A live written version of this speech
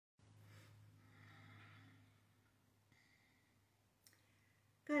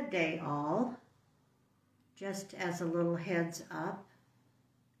Good day, all. Just as a little heads up,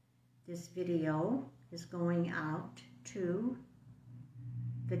 this video is going out to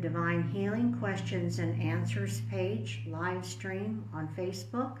the Divine Healing Questions and Answers page live stream on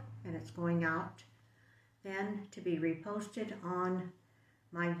Facebook, and it's going out then to be reposted on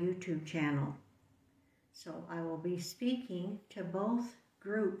my YouTube channel. So I will be speaking to both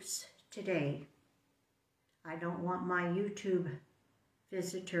groups today. I don't want my YouTube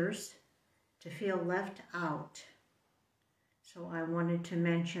visitors to feel left out. So I wanted to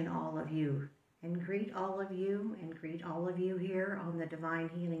mention all of you and greet all of you here on the Divine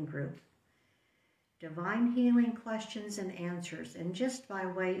Healing Group. Divine Healing Questions and Answers. And just by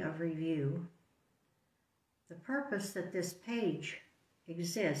way of review, the purpose that this page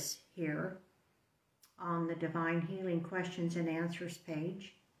exists here on the Divine Healing Questions and Answers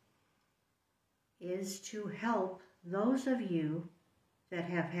page is to help those of you that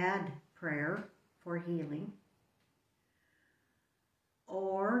have had prayer for healing,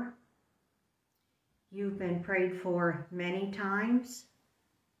 or you've been prayed for many times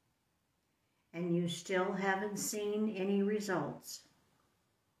and you still haven't seen any results.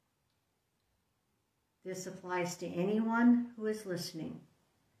 This applies to anyone who is listening.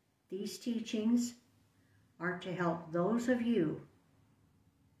 These teachings are to help those of you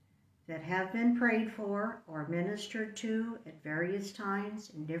that have been prayed for or ministered to at various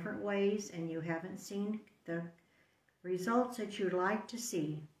times in different ways, and you haven't seen the results that you'd like to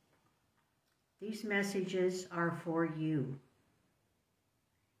see. These messages are for you.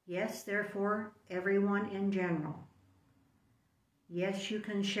 Yes, they're for everyone in general. Yes, you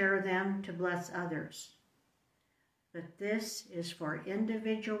can share them to bless others. But this is for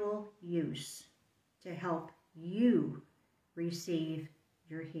individual use to help you receive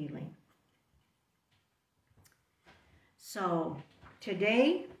your healing. So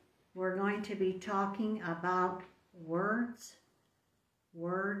today we're going to be talking about words,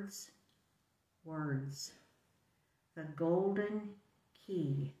 words, words. The golden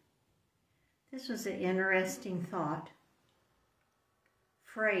key. This was an interesting thought,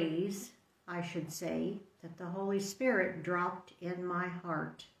 phrase, I should say, that the Holy Spirit dropped in my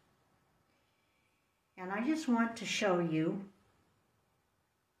heart. And I just want to show you,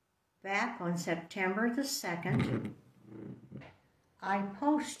 back on September the 2nd, I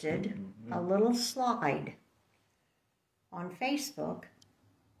posted a little slide on Facebook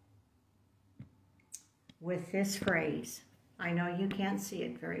with this phrase. I know you can't see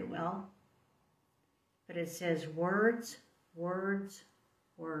it very well, but it says words, words,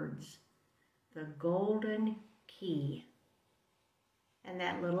 words. The golden key. And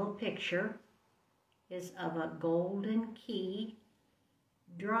that little picture is of a golden key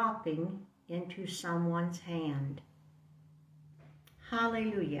dropping into someone's hand.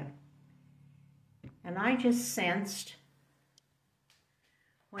 Hallelujah. And I just sensed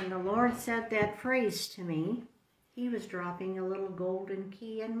when the Lord said that phrase to me, He was dropping a little golden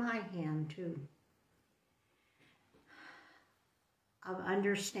key in my hand too, of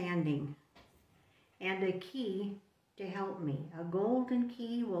understanding, and a key to help me. A golden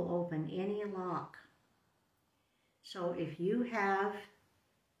key will open any lock. So if you have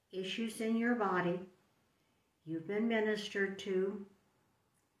issues in your body, you've been ministered to,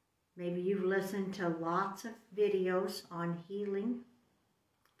 maybe you've listened to lots of videos on healing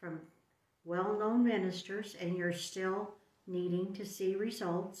from well-known ministers and you're still needing to see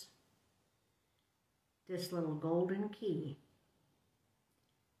results, this little golden key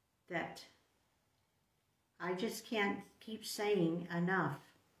that I just can't keep saying enough.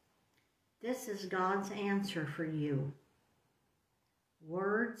 This is God's answer for you.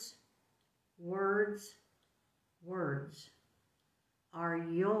 Words, words, words are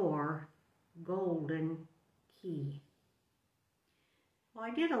your golden key. Well,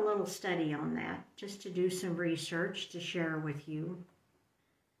 I did a little study on that just to do some research to share with you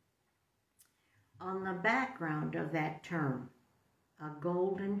on the background of that term, a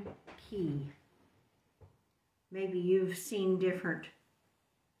golden key. Maybe you've seen different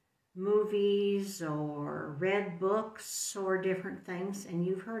movies or read books or different things, and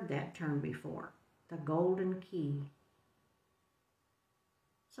you've heard that term before, the golden key.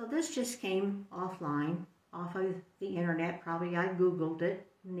 So this just came offline, off of the internet. Probably I Googled it,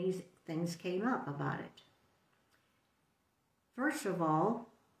 and these things came up about it. First of all,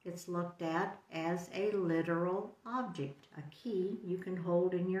 it's looked at as a literal object, a key you can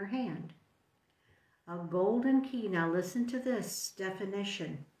hold in your hand. A golden key. Now listen to this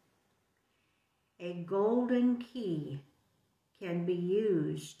definition. A golden key can be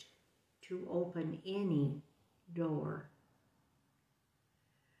used to open any door.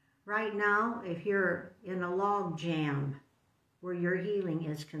 Right now, if you're in a log jam where your healing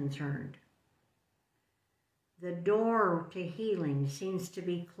is concerned, the door to healing seems to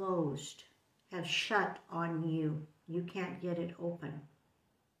be closed, has shut on you. You can't get it open.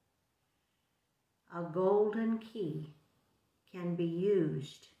 A golden key can be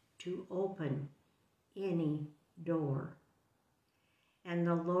used to open any door. And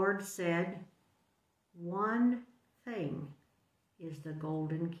the Lord said, one thing is the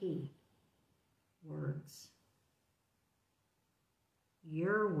golden key. Words.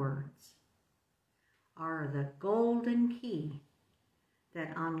 Your words are the golden key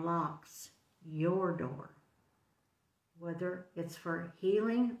that unlocks your door, whether it's for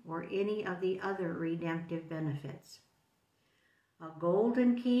healing or any of the other redemptive benefits. A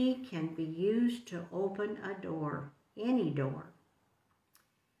golden key can be used to open a door, any door,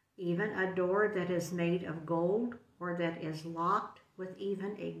 even a door that is made of gold or that is locked with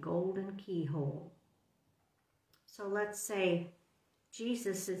even a golden keyhole. So let's say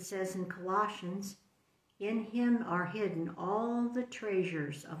Jesus, it says in Colossians, in him are hidden all the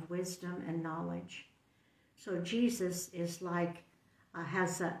treasures of wisdom and knowledge. So Jesus is like,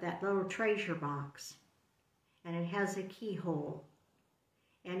 has that little treasure box, and it has a keyhole,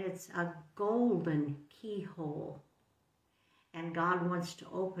 and it's a golden keyhole, and God wants to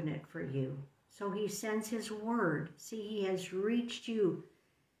open it for you. So he sends his word. See, he has reached you.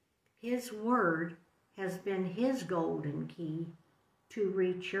 His word has been his golden key to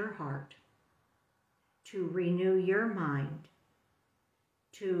reach your heart, to renew your mind,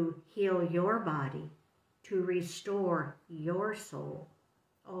 to heal your body, to restore your soul.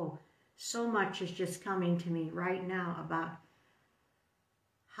 Oh, so much is just coming to me right now about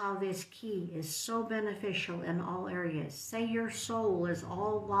how this key is so beneficial in all areas. Say your soul is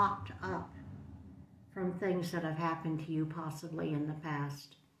all locked up from things that have happened to you possibly in the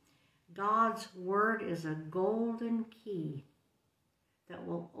past. God's word is a golden key that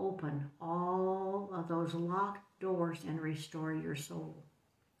will open all of those locked doors and restore your soul.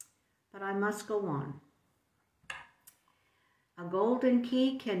 But I must go on. A golden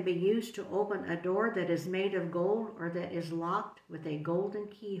key can be used to open a door that is made of gold or that is locked with a golden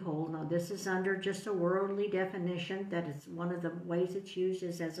keyhole. Now this is under just a worldly definition, that is one of the ways it's used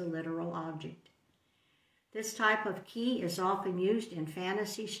is as a literal object. This type of key is often used in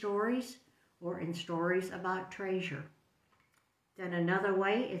fantasy stories or in stories about treasure. Then another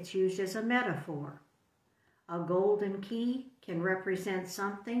way, it's used as a metaphor. A golden key can represent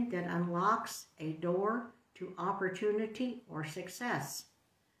something that unlocks a door to opportunity or success.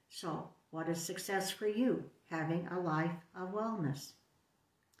 So, what is success for you? Having a life of wellness.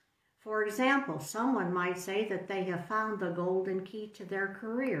 For example, someone might say that they have found the golden key to their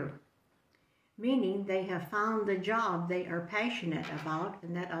career, meaning they have found the job they are passionate about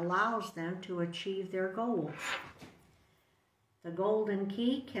and that allows them to achieve their goals. The golden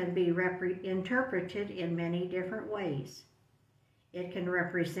key can be interpreted in many different ways. It can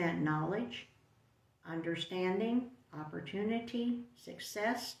represent knowledge, understanding, opportunity,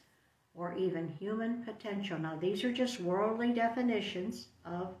 success, or even human potential. Now, these are just worldly definitions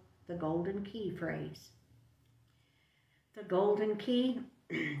of the golden key phrase. The golden key,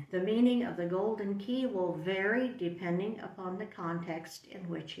 the meaning of the golden key will vary depending upon the context in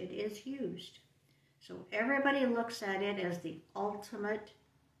which it is used. So everybody looks at it as the ultimate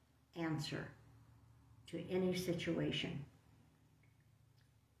answer to any situation.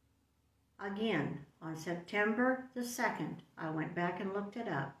 Again, on September the 2nd, I went back and looked it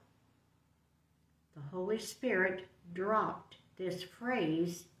up. The Holy Spirit dropped this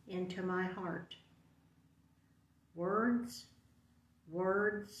phrase into my heart. Words,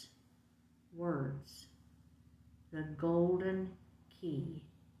 words, words. The golden key.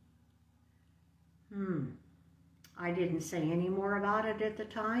 I didn't say any more about it at the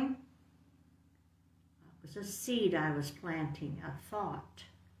time. It was a seed I was planting, a thought.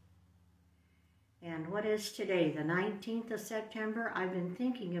 And what is today, the 19th of September? I've been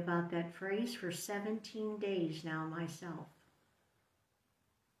thinking about that phrase for 17 days now myself.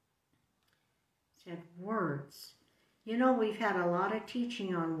 It said words. You know, we've had a lot of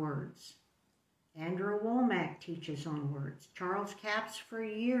teaching on words. Andrew Womack teaches on words. Charles Capps for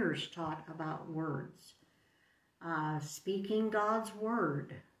years taught about words. Speaking God's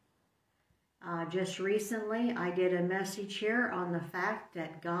word. Just recently, I did a message here on the fact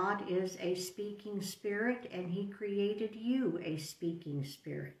that God is a speaking spirit and he created you a speaking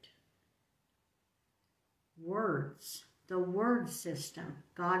spirit. Words, the word system.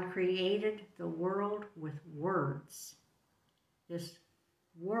 God created the world with words. This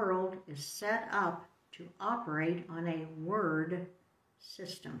world is set up to operate on a word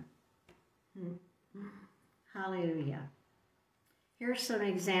system. Hallelujah. Here's some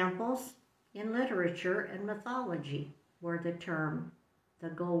examples in literature and mythology where the term the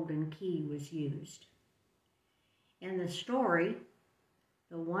golden key was used. In the story,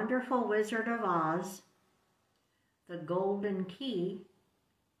 The Wonderful Wizard of Oz, the golden key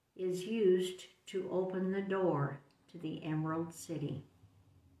is used to open the door to the Emerald City.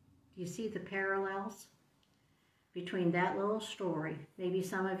 Do you see the parallels between that little story? Maybe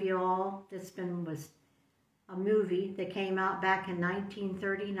some of you all, was a movie that came out back in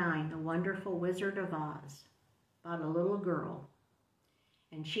 1939, The Wonderful Wizard of Oz, about a little girl.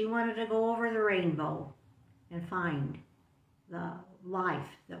 And she wanted to go over the rainbow and find the life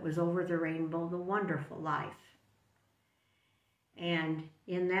that was over the rainbow, the wonderful life. And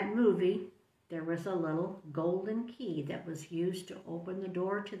in that movie, there was a little golden key that was used to open the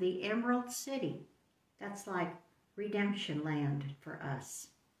door to the Emerald City. That's like redemption land for us,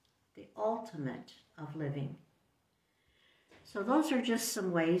 the ultimate of living. So those are just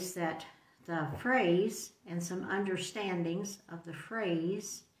some ways that the phrase and some understandings of the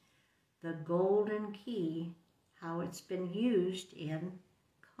phrase, the golden key, how it's been used in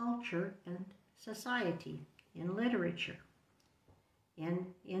culture and society, in literature, in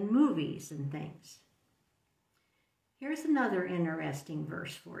movies and things. Here's another interesting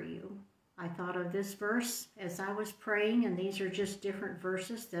verse for you. I thought of this verse as I was praying, and these are just different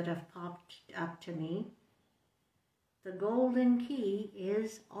verses that have popped up to me. The golden key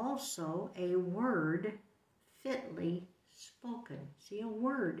is also a word fitly spoken. See, a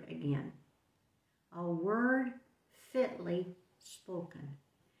word again. A word fitly spoken.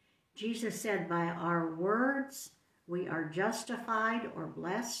 Jesus said, by our words we are justified or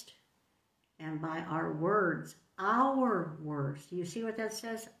blessed, and by our words, do you see what that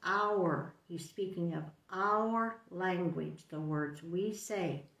says? Our. He's speaking of our language, the words we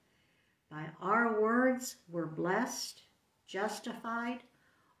say. By our words we're blessed, justified,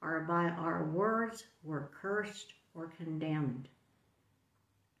 or by our words we're cursed or condemned.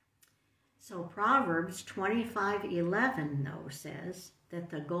 So Proverbs 25:11, though, says that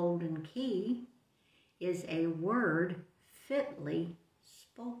the golden key is a word fitly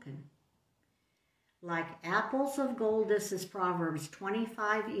spoken. Like apples of gold, this is Proverbs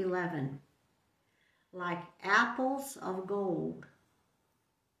 25:11. Like apples of gold,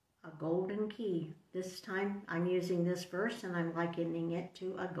 a golden key. This time I'm using this verse and I'm likening it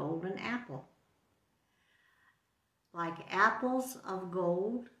to a golden apple. Like apples of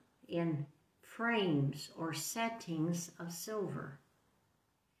gold in frames or settings of silver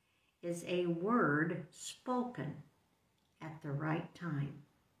is a word spoken at the right time.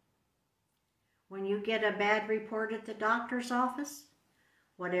 When you get a bad report at the doctor's office,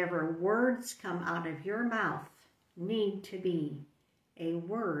 whatever words come out of your mouth need to be a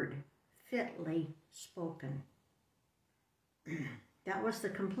word fitly spoken. That was the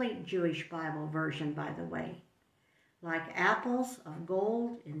complete Jewish Bible version, by the way. Like apples of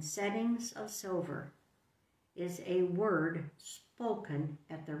gold in settings of silver is a word spoken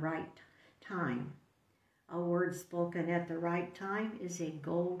at the right time. A word spoken at the right time is a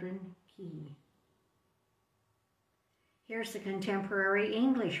golden key. Here's the contemporary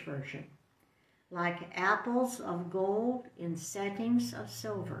English version. Like apples of gold in settings of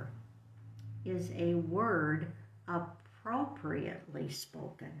silver is a word appropriately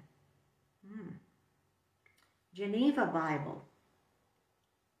spoken. Geneva Bible,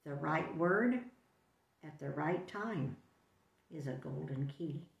 the right word at the right time is a golden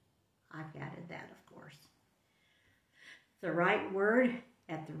key. I've added that, of course. The right word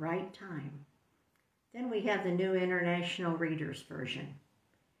at the right time. Then we have the New International Reader's Version.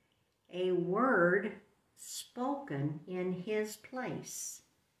 A word spoken in his place.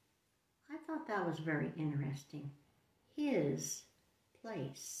 I thought that was very interesting. His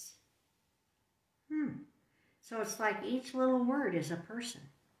place. So it's like each little word is a person.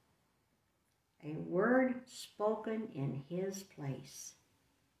 A word spoken in his place.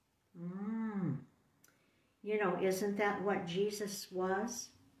 You know, isn't that what Jesus was?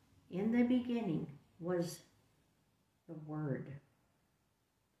 In the beginning was the Word.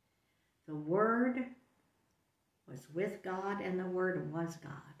 The Word was with God, and the Word was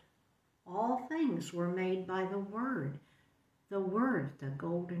God. All things were made by the Word. The Word, the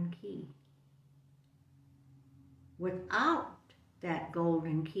golden key. Without that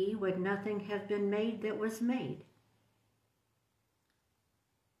golden key would nothing have been made that was made.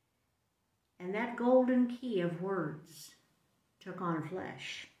 And that golden key of words took on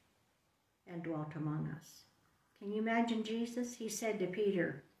flesh and dwelt among us. Can you imagine Jesus? He said to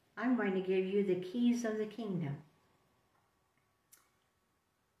Peter, I'm going to give you the keys of the kingdom.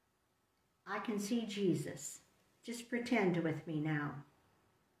 I can see Jesus. Just pretend with me now.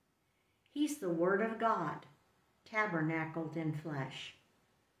 He's the Word of God, tabernacled in flesh.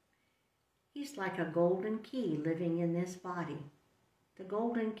 He's like a golden key living in this body, the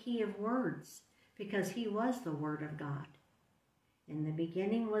golden key of words, because he was the Word of God. In the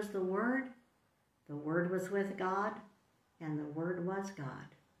beginning was the Word was with God, and the Word was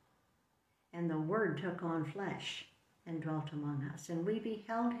God. And the Word took on flesh and dwelt among us, and we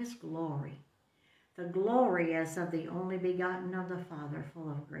beheld his glory, the glory as of the only begotten of the Father,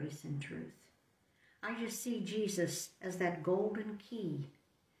 full of grace and truth. I just see Jesus as that golden key,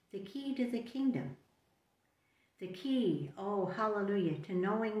 the key to the kingdom, the key, oh hallelujah, to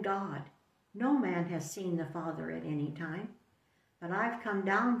knowing God. No man has seen the Father at any time, but I've come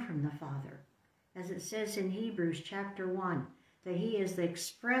down from the Father, as it says in Hebrews chapter 1, that he is the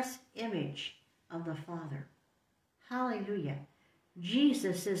express image of the Father. Hallelujah.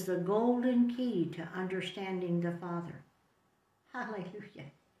 Jesus is the golden key to understanding the Father.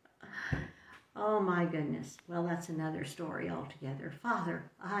 Hallelujah. Oh my goodness. Well, that's another story altogether. Father,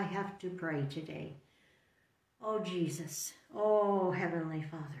 I have to pray today. Oh Jesus. Oh Heavenly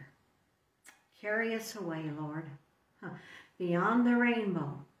Father. Carry us away, Lord, beyond the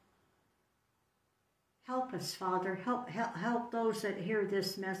rainbow. Help us, Father. Help those that hear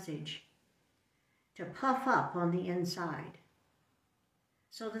this message to puff up on the inside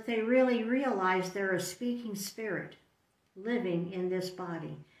so that they really realize they're a speaking spirit living in this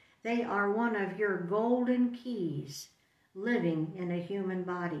body. They are one of your golden keys living in a human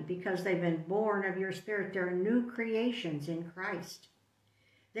body because they've been born of your spirit. They're new creations in Christ.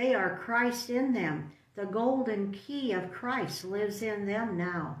 They are Christ in them. The golden key of Christ lives in them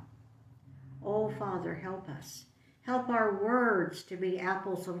now. Oh, Father, help us. Help our words to be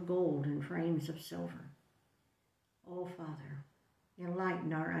apples of gold and frames of silver. Oh, Father,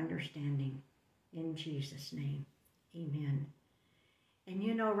 enlighten our understanding. In Jesus' name, amen. And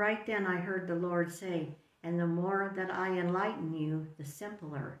you know, right then I heard the Lord say, and the more that I enlighten you, the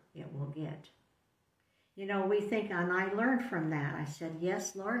simpler it will get. You know, we think, and I learned from that. I said,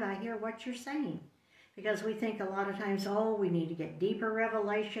 yes, Lord, I hear what you're saying. Because we think a lot of times, oh, we need to get deeper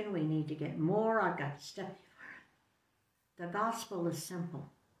revelation. We need to get more. I've got to study. The gospel is simple.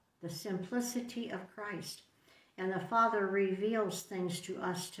 The simplicity of Christ. And the Father reveals things to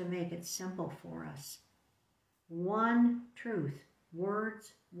us to make it simple for us. One truth.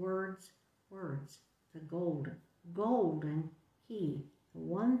 Words, words, words. The golden key. The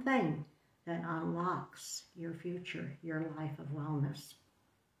one thing that unlocks your future, your life of wellness.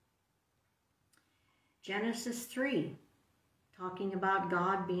 Genesis 3, talking about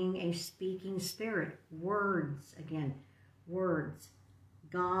God being a speaking spirit. Words, again, words.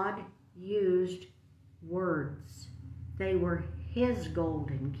 God used words. They were his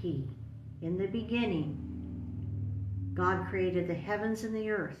golden key. In the beginning, God created the heavens and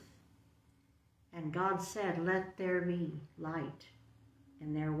the earth. And God said, let there be light.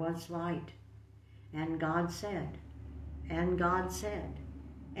 And there was light. And God said, and God said,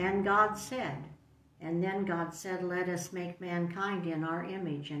 and God said. And then God said, let us make mankind in our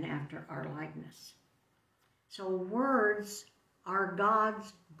image and after our likeness. So words are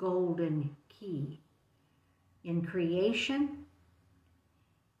God's golden key. In creation,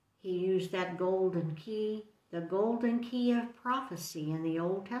 he used that golden key, the golden key of prophecy in the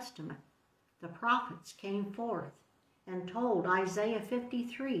Old Testament. The prophets came forth and told Isaiah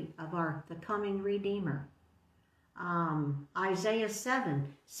 53 of the coming Redeemer. Isaiah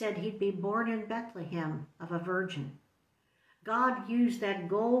 7 said he'd be born in Bethlehem of a virgin. God used that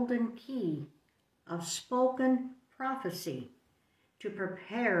golden key of spoken prophecy to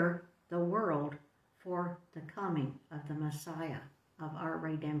prepare the world for the coming of the Messiah, of our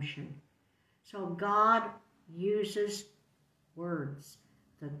redemption. So God uses words,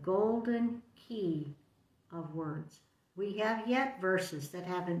 the golden key of words. We have yet verses that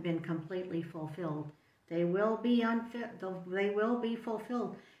haven't been completely fulfilled. They will be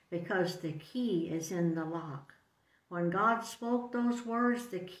fulfilled because the key is in the lock. When God spoke those words,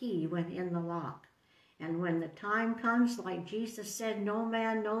 the key went in the lock. And when the time comes, like Jesus said, no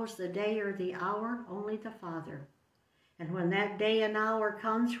man knows the day or the hour, only the Father. And when that day and hour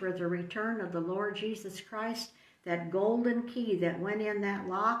comes for the return of the Lord Jesus Christ, that golden key that went in that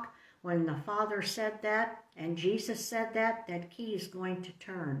lock, when the Father said that and Jesus said that, that key is going to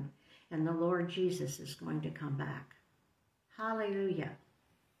turn. And the Lord Jesus is going to come back. Hallelujah.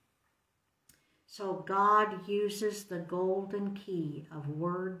 So God uses the golden key of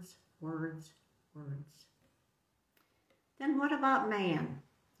words, words, words. Then what about man?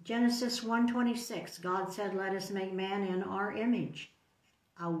 Genesis 1:26, God said, let us make man in our image.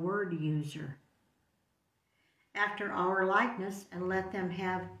 a word user. After our likeness, and let them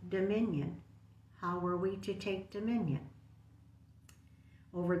have dominion. How were we to take dominion?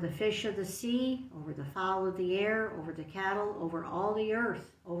 Over the fish of the sea, over the fowl of the air, over the cattle, over all the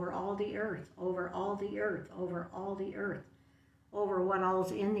earth, over all the earth, over all the earth, over all the earth, over what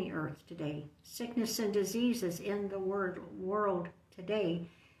all's in the earth today. Sickness and diseases in the world today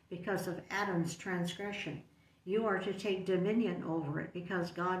because of Adam's transgression. You are to take dominion over it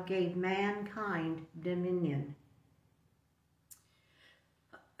because God gave mankind dominion.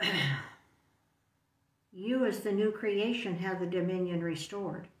 You as the new creation have the dominion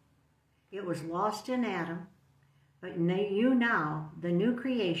restored. It was lost in Adam, but you now, the new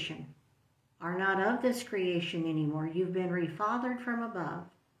creation, are not of this creation anymore. You've been refathered from above,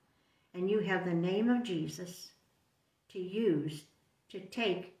 and you have the name of Jesus to use to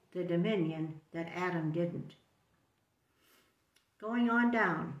take the dominion that Adam didn't. Going on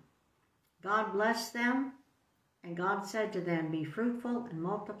down, God blessed them, and God said to them, be fruitful and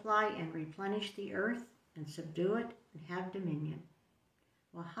multiply and replenish the earth and subdue it and have dominion.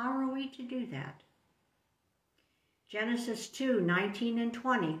 Well, how are we to do that? Genesis 2:19 and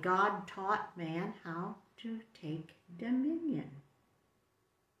 20, God taught man how to take dominion.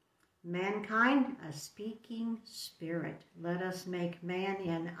 Mankind, a speaking spirit. Let us make man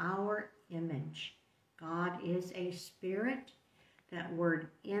in our image. God is a spirit. That word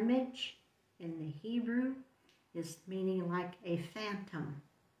image in the Hebrew is meaning like a phantom,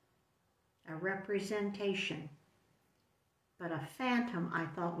 a representation. But a phantom I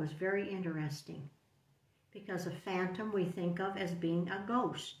thought was very interesting, because a phantom we think of as being a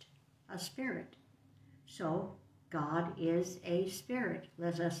ghost, a spirit. So God is a spirit.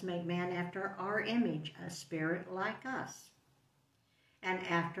 Let us make man after our image, a spirit like us. And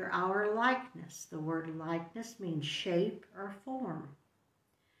after our likeness. The word likeness means shape or form.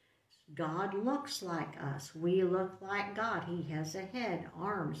 God looks like us. We look like God. He has a head,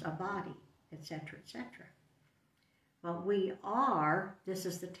 arms, a body, etc., etc. But we are, this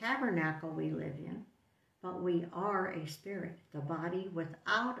is the tabernacle we live in, but we are a spirit. The body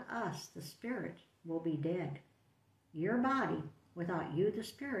without us, the spirit, will be dead. Your body, without you, the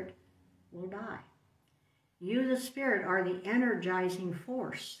spirit, will die. You, the spirit, are the energizing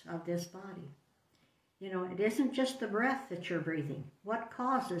force of this body. You know, it isn't just the breath that you're breathing. What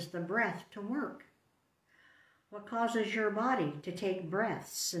causes the breath to work? What causes your body to take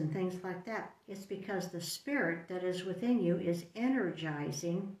breaths and things like that? It's because the spirit that is within you is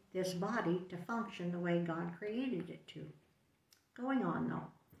energizing this body to function the way God created it to. Going on though.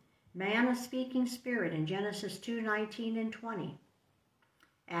 Man, a speaking spirit in Genesis 2:19 and 20.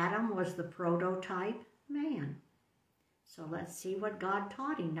 Adam was the prototype man. So let's see what God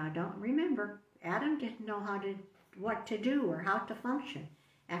taught him. Now don't remember, Adam didn't know what to do or how to function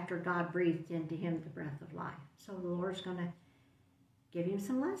after God breathed into him the breath of life. So the Lord's going to give him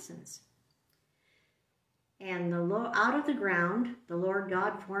some lessons. And out of the ground, the Lord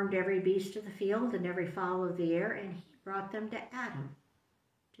God formed every beast of the field and every fowl of the air, and he brought them to Adam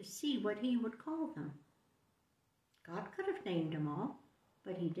to see what he would call them. God could have named them all,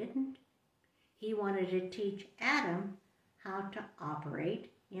 but he didn't. He wanted to teach Adam how to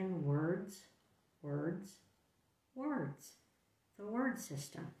operate in words, words, words. The word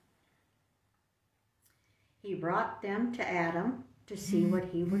system. He brought them to Adam to see what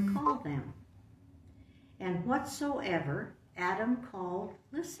he would call them. And whatsoever Adam called,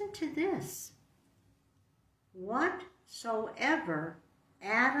 listen to this, whatsoever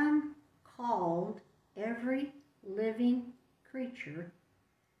Adam called every living creature,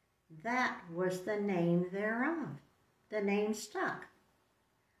 that was the name thereof. The name stuck.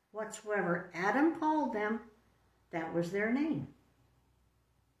 Whatsoever Adam called them, that was their name.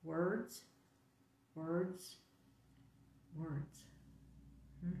 Words, words, words.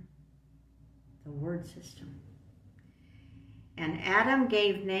 The word system. And Adam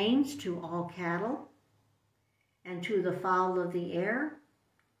gave names to all cattle, and to the fowl of the air,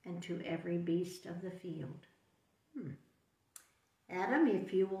 and to every beast of the field. Adam,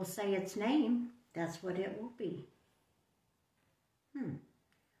 if you will say its name, that's what it will be.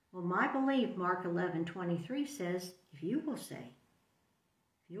 Well, my belief, Mark 11:23 says, if you will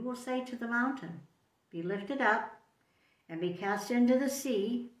say to the mountain, be lifted up and be cast into the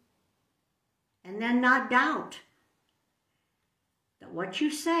sea, and then not doubt that what you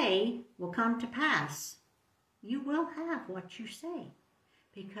say will come to pass, you will have what you say,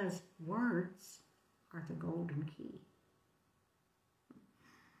 because words are the golden key.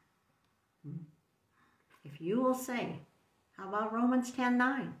 If you will say, how about Romans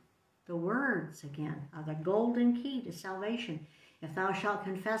 10:9? The words, again, are the golden key to salvation. If thou shalt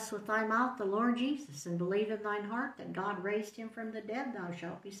confess with thy mouth the Lord Jesus, and believe in thine heart that God raised him from the dead, thou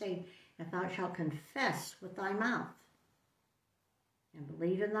shalt be saved. If thou shalt confess with thy mouth and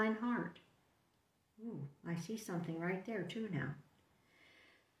believe in thine heart. Ooh, I see something right there too now.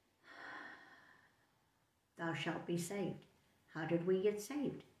 Thou shalt be saved. How did we get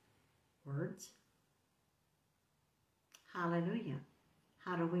saved? Words. Hallelujah.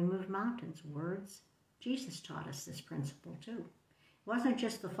 How do we move mountains? Words. Jesus taught us this principle too. It wasn't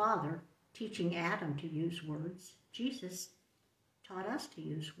just the Father teaching Adam to use words. Jesus taught us to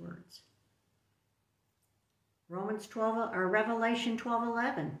use words. Revelation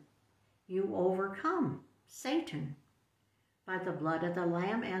 12:11. You overcome Satan by the blood of the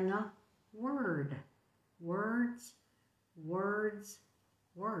Lamb and the word. Words, words,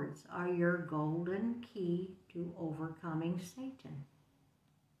 words are your golden key to overcoming Satan.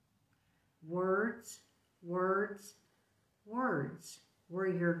 Words, words, words were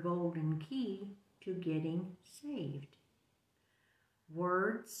your golden key to getting saved.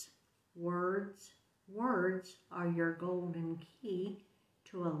 Words, words, words are your golden key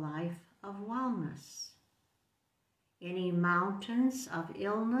to a life of wellness. Any mountains of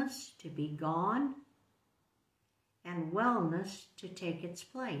illness to be gone and wellness to take its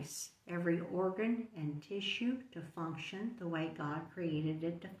place. Every organ and tissue to function the way God created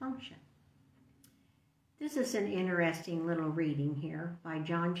it to function. This is an interesting little reading here by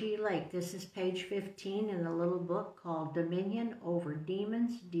John G. Lake. This is page 15 in a little book called Dominion Over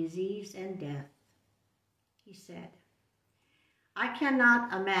Demons, Disease, and Death. He said, I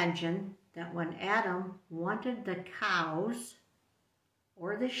cannot imagine that when Adam wanted the cows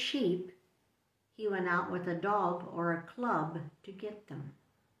or the sheep, he went out with a dog or a club to get them.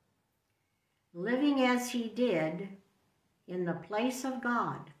 Living as he did in the place of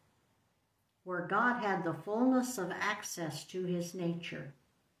God, where God had the fullness of access to his nature,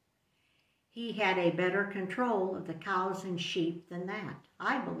 he had a better control of the cows and sheep than that.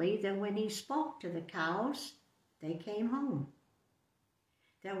 I believe that when he spoke to the cows, they came home.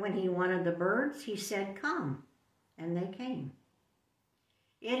 That when he wanted the birds, he said, come, and they came.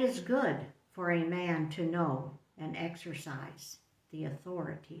 It is good for a man to know and exercise the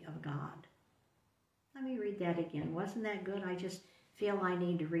authority of God. Let me read that again. Wasn't that good? I just feel I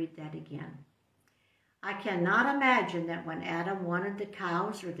need to read that again. I cannot imagine that when Adam wanted the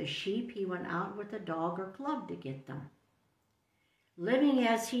cows or the sheep, he went out with a dog or club to get them. Living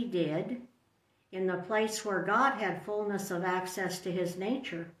as he did, in the place where God had fullness of access to his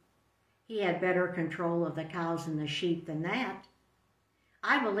nature, he had better control of the cows and the sheep than that.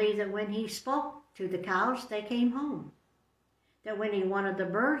 I believe that when he spoke to the cows, they came home. That when he wanted the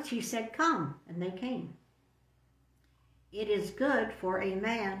birds, he said, come, and they came. It is good for a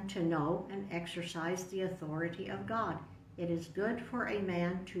man to know and exercise the authority of God. It is good for a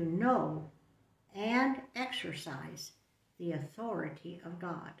man to know and exercise the authority of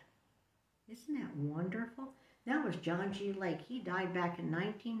God. Isn't that wonderful? That was John G. Lake. He died back in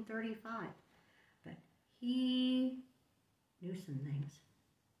 1935, but he knew some things.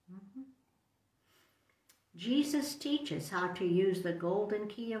 Jesus teaches how to use the golden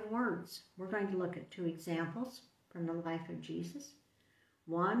key of words. We're going to look at two examples from the life of Jesus.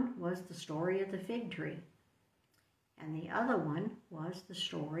 One was the story of the fig tree, and the other one was the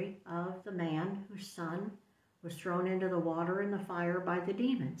story of the man whose son was thrown into the water and the fire by the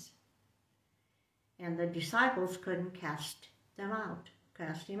demons. And the disciples couldn't cast him out.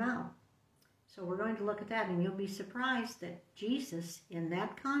 So we're going to look at that, and you'll be surprised that Jesus, in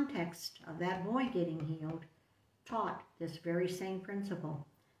that context of that boy getting healed, taught this very same principle,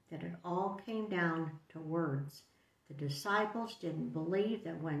 that it all came down to words. The disciples didn't believe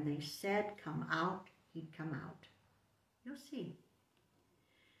that when they said, come out, he'd come out. You'll see.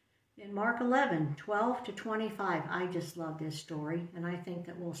 In Mark 11:12-25, I just love this story, and I think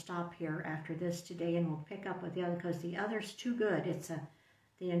that we'll stop here after this today, and we'll pick up with the other, because the other's too good. It's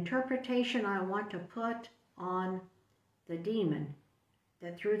the interpretation I want to put on the demon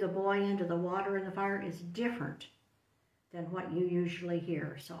that threw the boy into the water and the fire is different than what you usually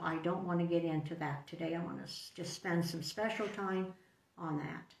hear. So I don't want to get into that today. I want to just spend some special time on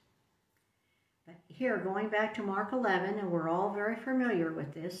that. But here, going back to Mark 11, and we're all very familiar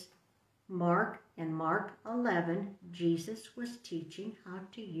with this, in Mark 11, Jesus was teaching how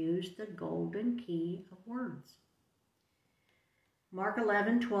to use the golden key of words. Mark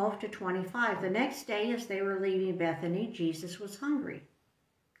 11:12-25. The next day, as they were leaving Bethany, Jesus was hungry,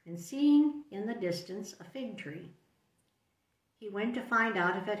 and seeing in the distance a fig tree, he went to find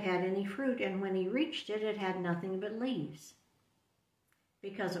out if it had any fruit, and when he reached it, it had nothing but leaves.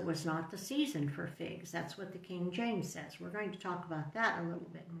 because it was not the season for figs. That's what the King James says. We're going to talk about that a little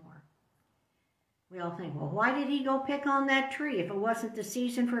bit more. We all think, well, why did he go pick on that tree if it wasn't the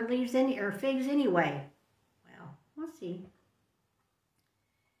season for figs anyway? Well, we'll see.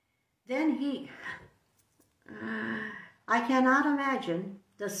 Then I cannot imagine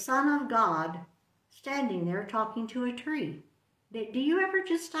the Son of God standing there talking to a tree. Do you ever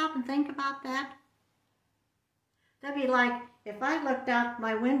just stop and think about that? That'd be like if I looked out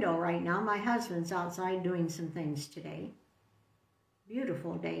my window right now. My husband's outside doing some things today.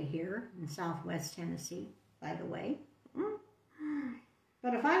 Beautiful day here in Southwest Tennessee, by the way.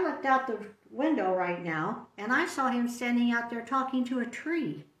 But if I looked out the window right now and I saw him standing out there talking to a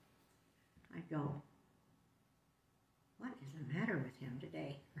tree, I'd go, what is the matter with him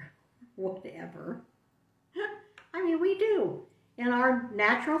today? Whatever. I mean, we do. In our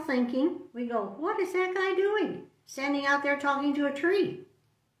natural thinking, we go, what is that guy doing? Standing out there talking to a tree.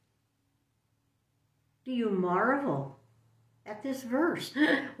 Do you marvel at this verse?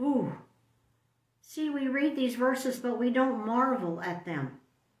 Ooh. See, we read these verses, but we don't marvel at them.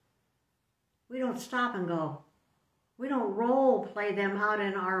 We don't stop and go. We don't role play them out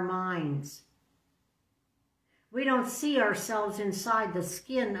in our minds. We don't see ourselves inside the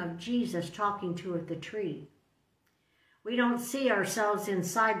skin of Jesus talking to the tree. We don't see ourselves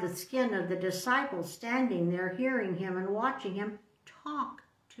inside the skin of the disciples standing there hearing him and watching him talk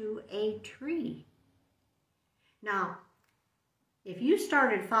to a tree. Now, if you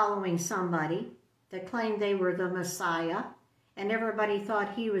started following somebody that claimed they were the Messiah and everybody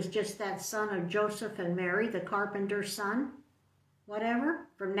thought he was just that son of Joseph and Mary, the carpenter's son, whatever,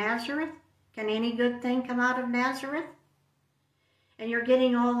 from Nazareth, can any good thing come out of Nazareth? And you're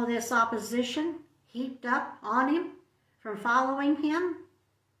getting all of this opposition heaped up on him from following him,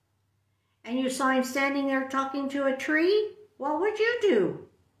 and you saw him standing there talking to a tree, what would you do?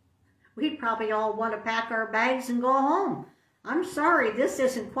 We'd probably all want to pack our bags and go home. I'm sorry, this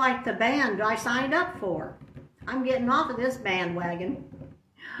isn't quite the band I signed up for. I'm getting off of this bandwagon.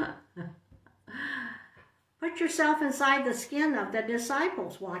 Put yourself inside the skin of the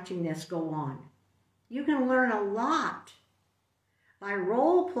disciples watching this go on. You can learn a lot by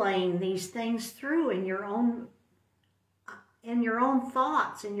role-playing these things through in your own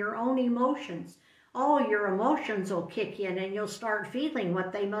thoughts, in your own emotions. Oh, your emotions will kick in and you'll start feeling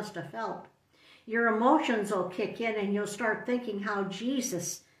what they must have felt. Your emotions will kick in and you'll start thinking how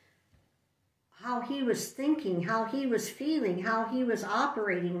Jesus, how he was thinking, how he was feeling, how he was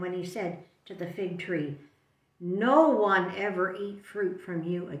operating when he said to the fig tree, "No one ever eat fruit from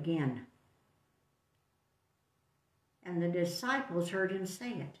you again." And the disciples heard him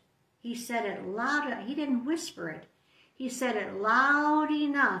say it. He said it loud. He didn't whisper it. He said it loud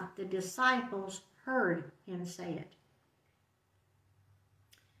enough the disciples heard him say it.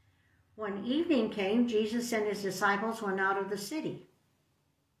 When evening came, Jesus and his disciples went out of the city.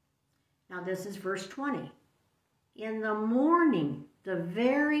 Now this is verse 20. In the morning, the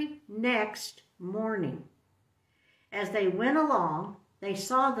very next morning, as they went along, they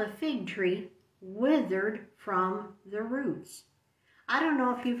saw the fig tree withered from the roots. I don't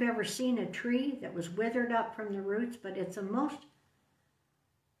know if you've ever seen a tree that was withered up from the roots, but it's a most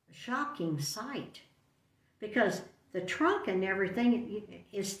shocking sight because the trunk and everything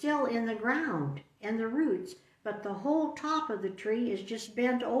is still in the ground and the roots, but the whole top of the tree is just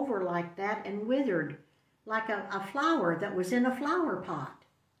bent over like that and withered like a flower that was in a flower pot.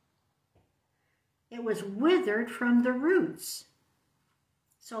 It was withered from the roots.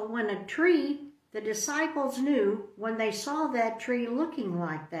 So when a tree, the disciples knew when they saw that tree looking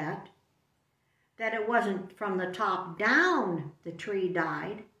like that it wasn't from the top down the tree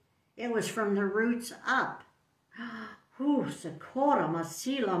died, it was from the roots up.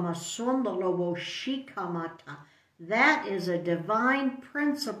 That is a divine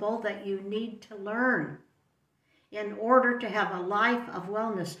principle that you need to learn in order to have a life of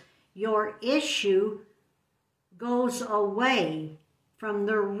wellness. Your issue goes away from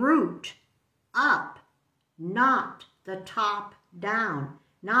the root up, not the top down,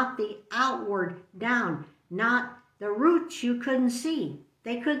 not the outward down, not the roots you couldn't see.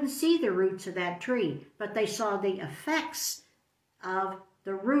 They couldn't see the roots of that tree, but they saw the effects of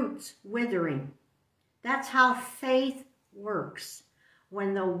the roots withering. That's how faith works.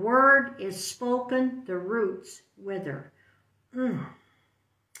 When the word is spoken, the roots wither. Whew.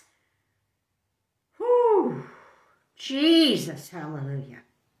 Jesus, hallelujah.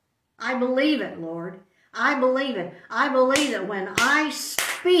 I believe it, Lord. I believe it. I believe that when I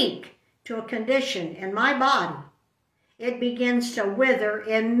speak to a condition in my body, it begins to wither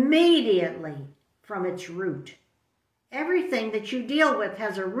immediately from its root. Everything that you deal with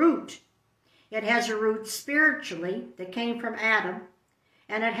has a root. It has a root spiritually that came from Adam,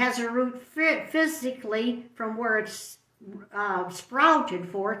 and it has a root physically from where it's sprouted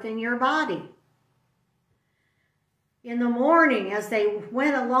forth in your body. In the morning, as they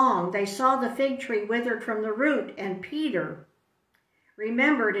went along, they saw the fig tree withered from the root, and Peter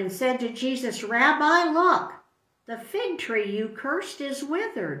remembered and said to Jesus, Rabbi, look, the fig tree you cursed is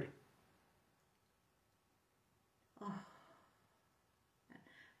withered. Oh.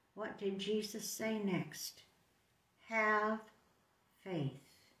 What did Jesus say next? Have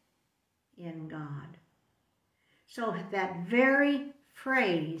faith in God. So that very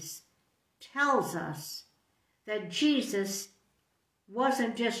phrase tells us that Jesus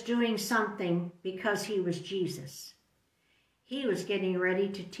wasn't just doing something because he was Jesus. He was getting ready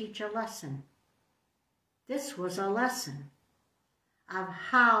to teach a lesson. This was a lesson of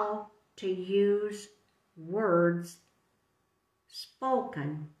how to use words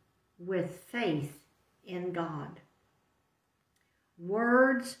spoken with faith in God.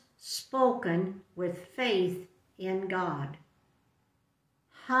 Words spoken with faith in God.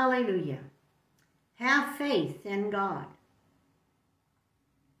 Hallelujah. Have faith in God.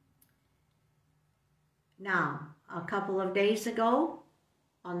 Now, a couple of days ago,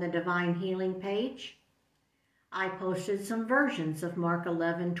 on the Divine Healing page, I posted some versions of Mark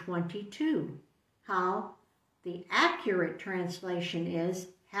 11:22. How the accurate translation is,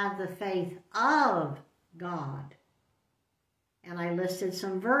 have the faith of God. And I listed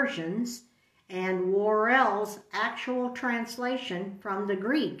some versions and Worrell's actual translation from the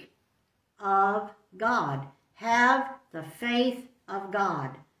Greek of God. Have the faith of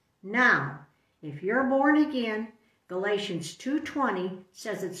God. Now, if you're born again, Galatians 2:20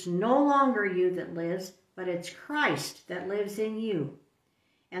 says it's no longer you that lives, but it's Christ that lives in you.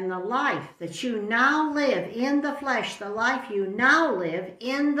 And the life that you now live in the flesh, the life you now live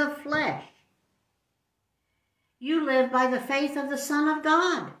in the flesh, you live by the faith of the Son of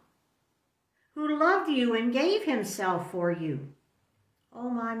God, who loved you and gave himself for you. Oh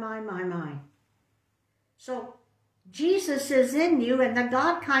my, my, my, my. So Jesus is in you, and the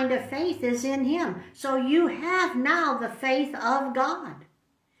God kind of faith is in him. So you have now the faith of God.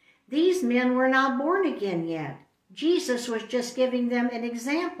 These men were not born again yet. Jesus was just giving them an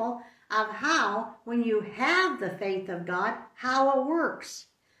example of how, when you have the faith of God, how it works.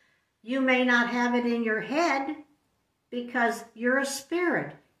 You may not have it in your head because you're a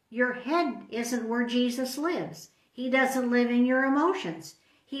spirit. Your head isn't where Jesus lives. He doesn't live in your emotions.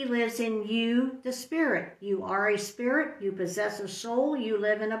 He lives in you, the spirit. You are a spirit. You possess a soul. You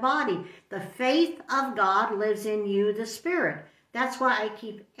live in a body. The faith of God lives in you, the spirit. That's why I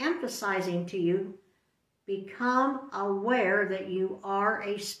keep emphasizing to you, become aware that you are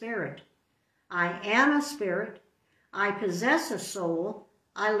a spirit. I am a spirit. I possess a soul.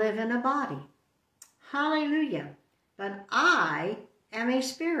 I live in a body. Hallelujah. But I am a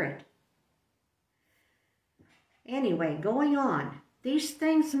spirit. Anyway, going on. These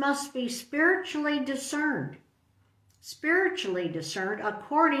things must be spiritually discerned. Spiritually discerned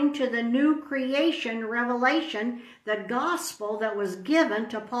according to the new creation revelation, the gospel that was given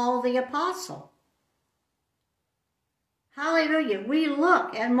to Paul the Apostle. Hallelujah. We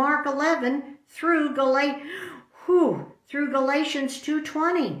look at Mark 11 through Galatians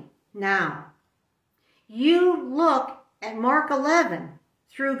 2:20 now. You look at Mark 11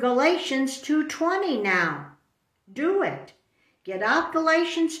 through Galatians 2:20 now. Do it. Get out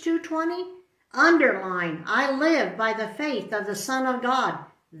Galatians 2:20, underline, I live by the faith of the Son of God.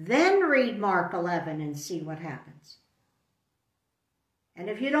 Then read Mark 11 and see what happens. And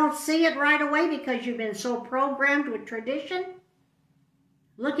if you don't see it right away because you've been so programmed with tradition,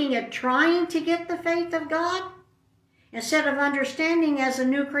 looking at trying to get the faith of God, instead of understanding as a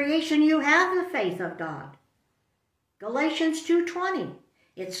new creation, you have the faith of God. Galatians 2:20,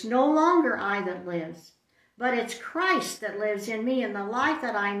 it's no longer I that lives, but it's Christ that lives in me, and the life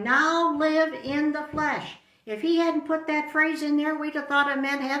that I now live in the flesh. If he hadn't put that phrase in there, we'd have thought it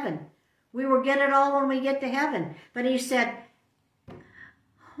meant heaven. We will get it all when we get to heaven. But he said,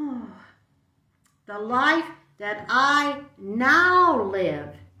 the life that I now live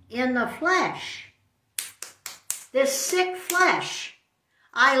in the flesh, this sick flesh,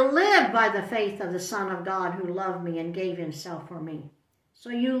 I live by the faith of the Son of God who loved me and gave himself for me. So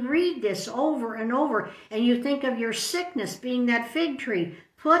you read this over and over, and you think of your sickness being that fig tree.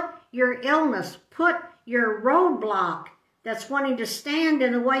 Put your illness, put your roadblock that's wanting to stand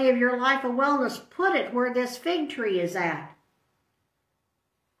in the way of your life of wellness, put it where this fig tree is at.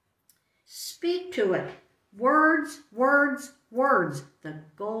 Speak to it. Words, words, words. The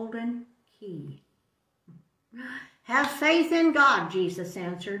golden key. Have faith in God, Jesus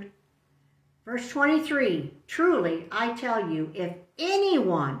answered. Verse 23, truly, I tell you, if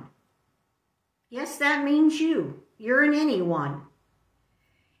anyone, yes, that means you, you're an anyone.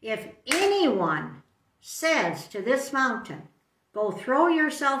 If anyone says to this mountain, go throw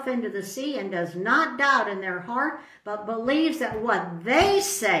yourself into the sea, and does not doubt in their heart, but believes that what they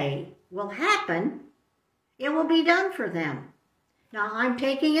say will happen, it will be done for them. Now, I'm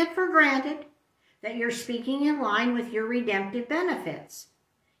taking it for granted that you're speaking in line with your redemptive benefits.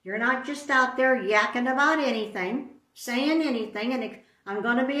 You're not just out there yakking about anything, saying anything, and I'm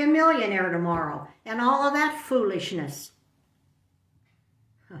going to be a millionaire tomorrow, and all of that foolishness.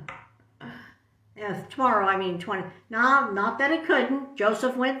 Tomorrow, I mean 20. No, not that it couldn't.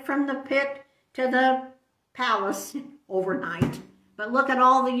 Joseph went from the pit to the palace overnight. But look at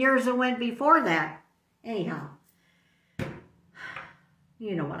all the years that went before that. Anyhow,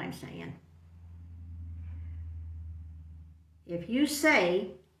 you know what I'm saying. If you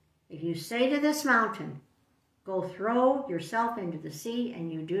say to this mountain, go throw yourself into the sea,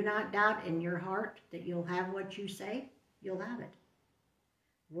 and you do not doubt in your heart that you'll have what you say, you'll have it.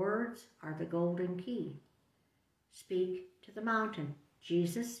 Words are the golden key. Speak to the mountain.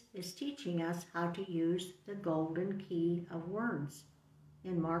 Jesus is teaching us how to use the golden key of words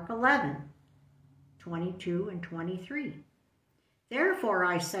in Mark 11, 22 and 23. Therefore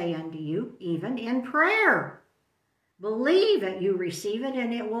I say unto you, even in prayer, believe that you receive it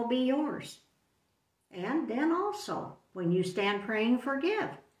and it will be yours. And then also, when you stand praying, forgive.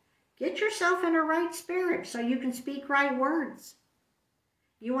 Get yourself in a right spirit so you can speak right words.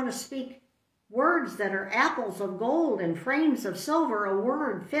 You want to speak words that are apples of gold and frames of silver, a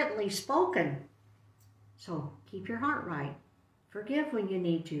word fitly spoken. So keep your heart right. Forgive when you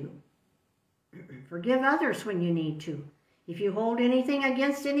need to. Forgive others when you need to. If you hold anything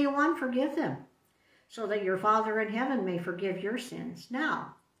against anyone, forgive them, so that your Father in heaven may forgive your sins.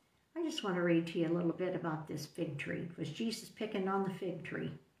 Now, I just want to read to you a little bit about this fig tree. Was Jesus picking on the fig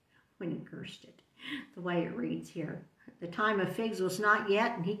tree when he cursed it? The way it reads here. The time of figs was not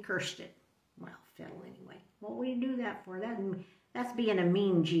yet, and he cursed it. Well, fiddle anyway. What will you do that for? That's being a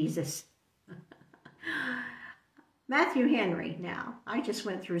mean Jesus. Matthew Henry, now, I just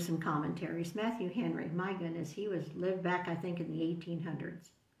went through some commentaries. Matthew Henry, my goodness, he lived back, I think, in the 1800s.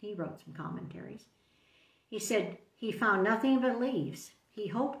 He wrote some commentaries. He said he found nothing but leaves. He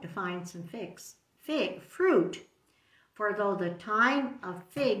hoped to find some fruit, for though the time of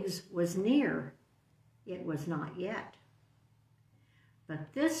figs was near, it was not yet.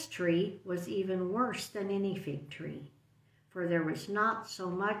 But this tree was even worse than any fig tree, for there was not so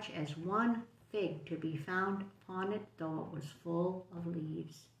much as one fig to be found upon it, though it was full of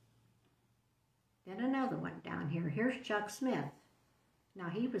leaves. Then another one down here. Here's Chuck Smith. Now,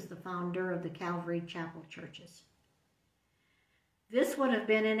 he was the founder of the Calvary Chapel churches. This would have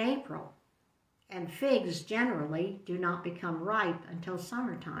been in April, and figs generally do not become ripe until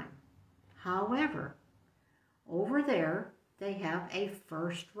summertime. However, over there, they have a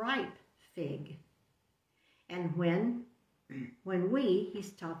first ripe fig. And when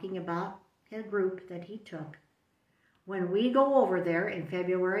he's talking about a group that he took, when we go over there in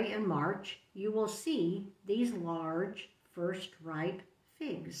February and March, you will see these large first ripe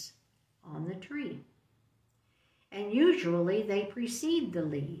figs on the tree. And usually they precede the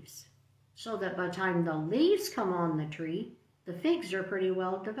leaves, so that by the time the leaves come on the tree, the figs are pretty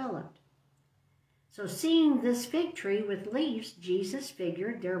well developed. So seeing this fig tree with leaves, Jesus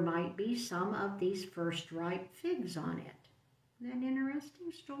figured there might be some of these first ripe figs on it. Isn't that an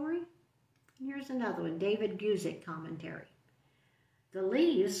interesting story? Here's another one, David Guzik commentary. The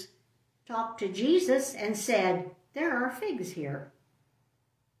leaves talked to Jesus and said, there are figs here.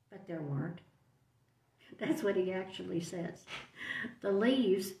 But there weren't. That's what he actually says. The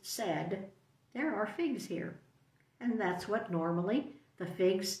leaves said, there are figs here. And that's what normally the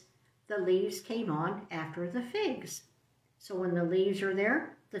leaves came on after the figs. So when the leaves are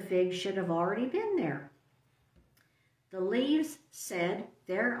there, the figs should have already been there. The leaves said,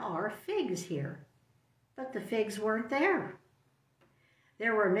 there are figs here, but the figs weren't there.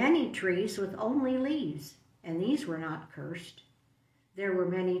 There were many trees with only leaves, and these were not cursed. There were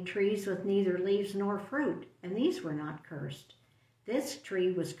many trees with neither leaves nor fruit, and these were not cursed. This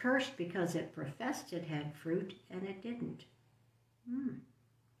tree was cursed because it professed it had fruit, and it didn't.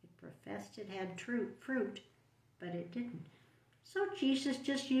 It professed it had fruit, but it didn't. So Jesus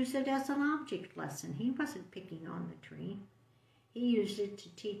just used it as an object lesson. He wasn't picking on the tree. He used it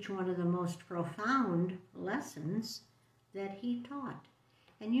to teach one of the most profound lessons that he taught.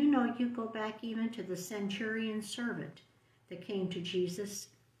 And you know, you go back even to the centurion servant that came to Jesus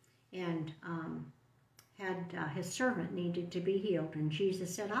and his servant needed to be healed, and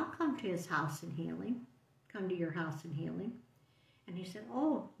Jesus said, I'll come to his house and heal him. Come to your house and heal him. And he said,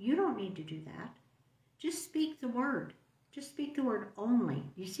 oh, you don't need to do that. Just speak the word. Just speak the word only.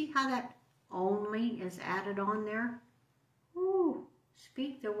 You see how that only is added on there? Ooh,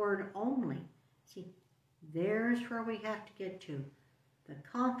 speak the word only. See, there's where we have to get to. The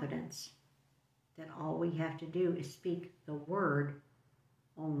confidence that all we have to do is speak the word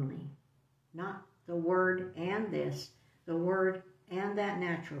only. Not the word and this, the word and that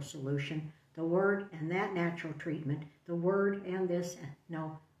natural solution, the word and that natural treatment, the word and this.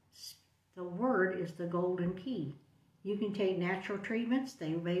 No, the word is the golden key. You can take natural treatments,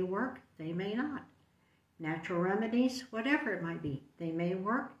 they may work, they may not. Natural remedies, whatever it might be, they may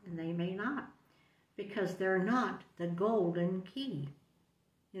work and they may not, because they're not the golden key.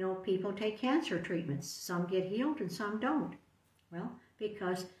 You know, people take cancer treatments. Some get healed and some don't. Well,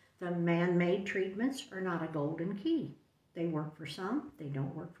 because the man-made treatments are not a golden key. They work for some, they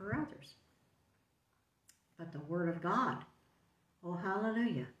don't work for others. But the Word of God, oh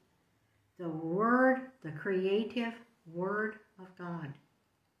hallelujah, the Word, the creative Word of God.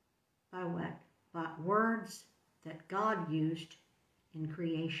 By what? By words that God used in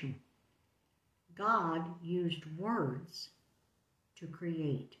creation. God used words to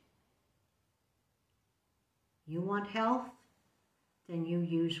create. You want health? Then you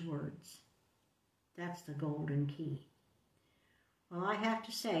use words. That's the golden key. Well, I have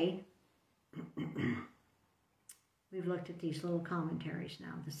to say, we've looked at these little commentaries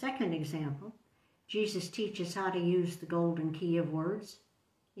now. The second example, Jesus teaches how to use the golden key of words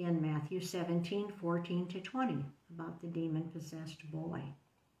in Matthew 17:14-20 about the demon-possessed boy.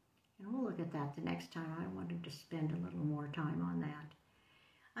 And we'll look at that the next time. I wanted to spend a little more time on that.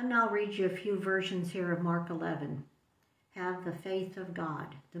 And I'll read you a few versions here of Mark 11. Have the faith of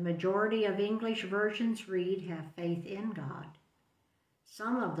God. The majority of English versions read, have faith in God.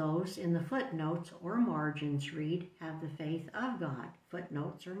 Some of those in the footnotes or margins read, have the faith of God,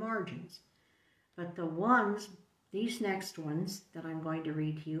 footnotes or margins. But the ones, these next ones that I'm going to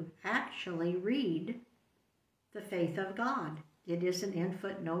read to you, actually read the faith of God. It isn't in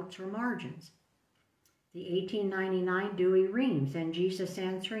footnotes or margins. The 1899 Dewey reads, and Jesus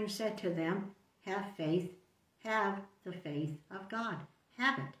answering said to them, have faith, have the faith of God.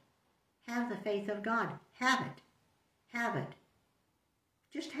 Have it. Have the faith of God. Have it. Have it.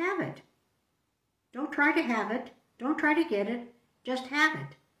 Just have it. Don't try to have it. Don't try to get it. Just have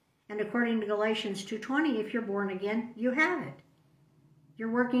it. And according to Galatians 2:20, if you're born again, you have it.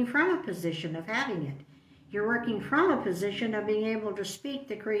 You're working from a position of having it. You're working from a position of being able to speak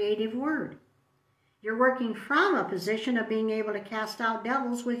the creative word. You're working from a position of being able to cast out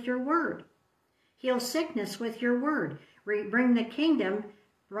devils with your word. Heal sickness with your word. Bring the kingdom,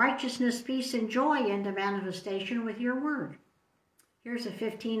 righteousness, peace, and joy into manifestation with your word. Here's a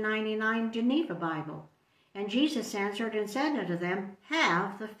 1599 Geneva Bible. And Jesus answered and said unto them,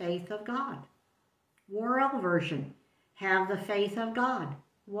 have the faith of God. Worrell version, have the faith of God.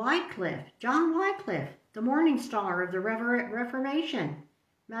 Wycliffe, John Wycliffe, the morning star of the Reformation.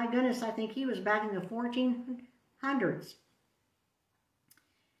 My goodness, I think he was back in the 1400s.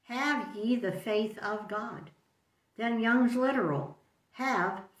 Have ye the faith of God. Then Young's literal,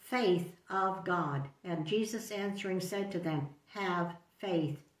 have faith of God. And Jesus answering said to them, have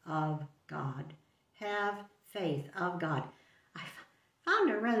faith of God. Have faith of God. I found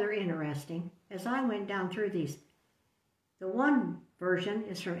it rather interesting as I went down through these. The one version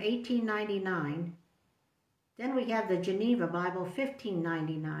is from 1899. Then we have the Geneva Bible,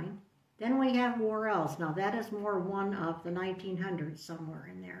 1599. Then we have Worrell's. Now that is more one of the 1900s, somewhere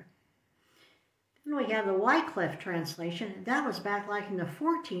in there. Then we have the Wycliffe translation. That was back like in the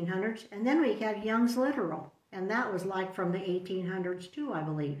 1400s. And then we have Young's literal. And that was like from the 1800s too, I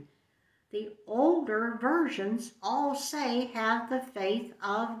believe. The older versions all say, have the faith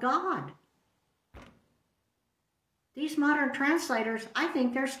of God. These modern translators, I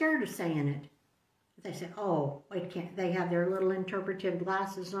think they're scared of saying it. They say, oh, it can't. They have their little interpretive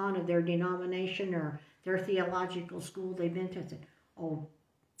glasses on of their denomination or their theological school they've been to. Oh,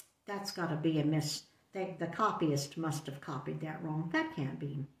 that's got to be a the copyist must have copied that wrong. That can't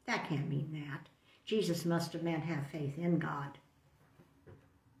mean that. Jesus must have meant have faith in God.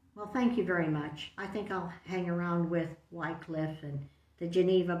 Well, thank you very much. I think I'll hang around with Wycliffe and the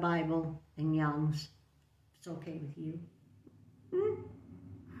Geneva Bible and Young's. It's okay with you.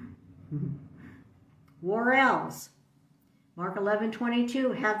 Worrell's. Mark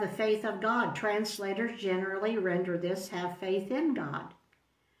 11:22, have the faith of God. Translators generally render this, have faith in God.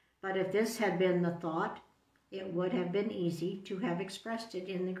 But if this had been the thought, it would have been easy to have expressed it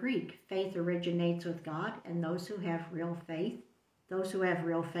in the Greek. Faith originates with God, and those who have real faith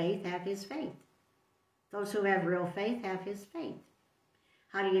have his faith. Those who have real faith have his faith.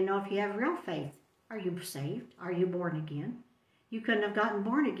 How do you know if you have real faith? Are you saved? Are you born again? You couldn't have gotten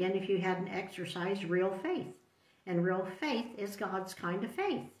born again if you hadn't exercised real faith. And real faith is God's kind of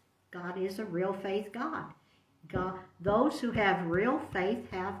faith. God is a real faith God. Those who have real faith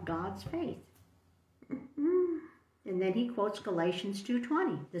have God's faith. And then he quotes Galatians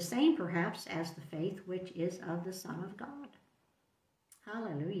 2:20, the same perhaps as the faith which is of the Son of God.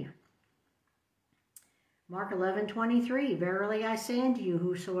 Hallelujah. Mark 11:23, verily I say unto you,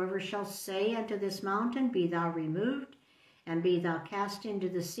 whosoever shall say unto this mountain, be thou removed, and be thou cast into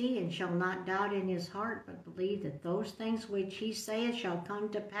the sea, and shall not doubt in his heart, but believe that those things which he saith shall come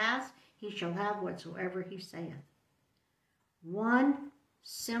to pass, he shall have whatsoever he saith. One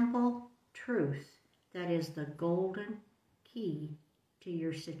simple truth that is the golden key to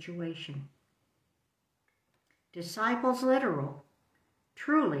your situation. Disciples literal.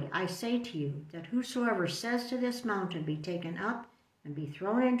 Truly, I say to you, that whosoever says to this mountain, be taken up and be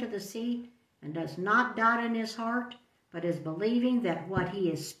thrown into the sea, and does not doubt in his heart, but is believing that what he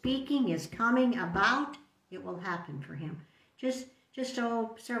is speaking is coming about, it will happen for him. Just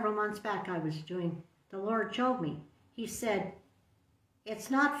several months back the Lord showed me. He said, it's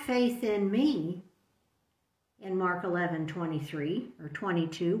not faith in me, in Mark 11:23 or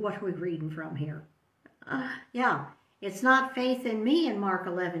 22. What are we reading from here? It's not faith in me in Mark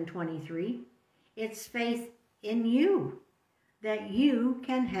 11:23. It's faith in you, that you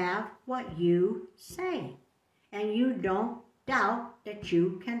can have what you say. And you don't doubt that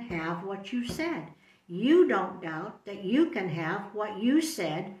you can have what you said. You don't doubt that you can have what you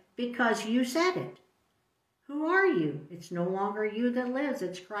said because you said it. Who are you? It's no longer you that lives,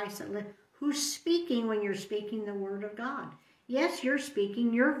 it's Christ that lives. Who's speaking when you're speaking the word of God? Yes, you're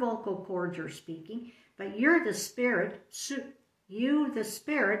speaking, your vocal cords are speaking, but you're the Spirit, the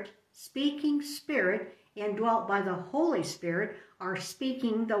Spirit, speaking Spirit, indwelt by the Holy Spirit, are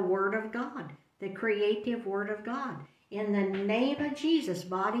speaking the Word of God, the creative Word of God. In the name of Jesus,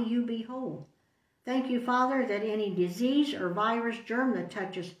 body, you be whole. Thank you, Father, that any disease or virus germ that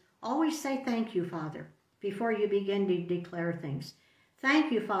touches, always say thank you, Father, before you begin to declare things.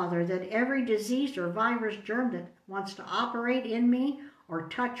 Thank you, Father, that every disease or virus germ that wants to operate in me or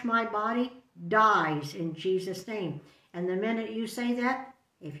touch my body dies in Jesus' name. And the minute you say that,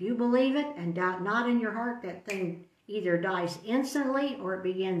 if you believe it and doubt not in your heart, that thing either dies instantly or it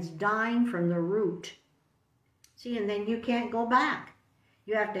begins dying from the root. See, and then you can't go back.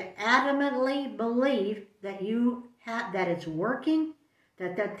 You have to adamantly believe that that it's working,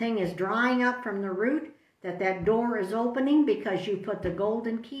 that that thing is drying up from the root, that that door is opening because you put the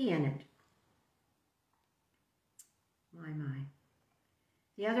golden key in it. My.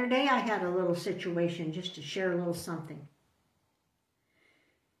 The other day I had a little situation, just to share a little something.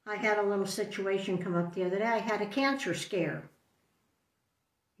 I had a little situation come up the other day. I had a cancer scare.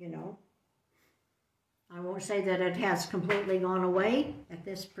 You know, I won't say that it has completely gone away at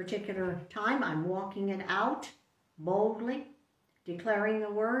this particular time. I'm walking it out boldly, declaring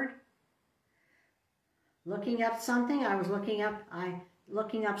the word. Looking up something. I was looking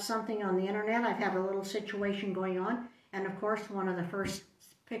up something on the internet. I've had a little situation going on. And of course, one of the first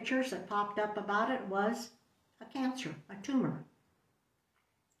pictures that popped up about it was a cancer, a tumor.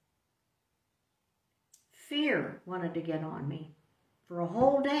 Fear wanted to get on me. For a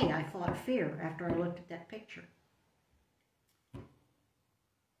whole day, I fought fear after I looked at that picture.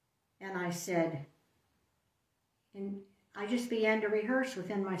 And I said, and I just began to rehearse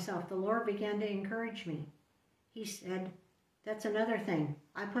within myself. The Lord began to encourage me. He said, that's another thing.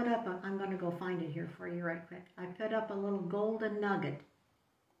 I put up, I'm going to go find it here for you right quick. I put up a little golden nugget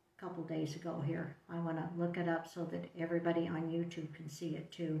a couple days ago here. I want to look it up so that everybody on YouTube can see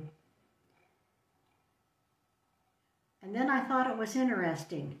it too. And then I thought it was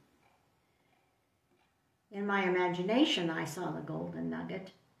interesting. In my imagination, I saw the golden nugget,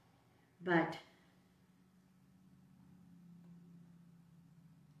 but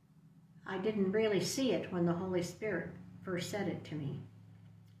I didn't really see it when the Holy Spirit first said it to me.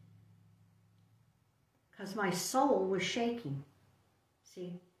 Because my soul was shaking.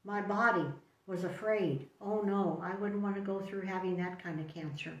 See, my body was afraid. Oh no, I wouldn't want to go through having that kind of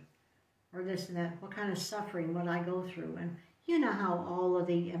cancer. Or this and that. What kind of suffering would I go through? And you know how all of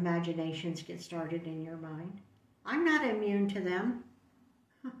the imaginations get started in your mind. I'm not immune to them.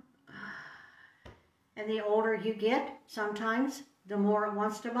 And the older you get, sometimes the more it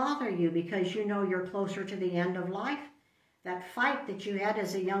wants to bother you because you know you're closer to the end of life. that fight that you had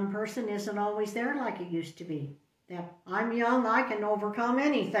as a young person isn't always there like it used to be. That I'm young, I can overcome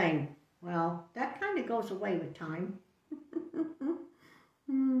anything. Well, that kind of goes away with time.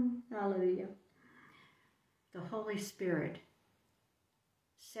 Hallelujah. The Holy Spirit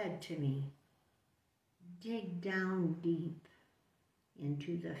said to me, dig down deep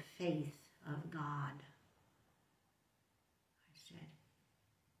into the faith of God. I said,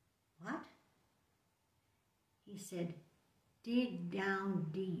 what? He said, dig down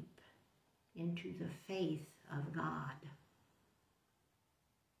deep into the faith of God.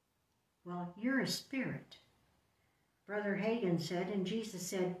 Well, you're a spirit. Brother Hagin said, and Jesus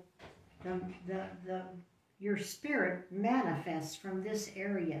said, your spirit manifests from this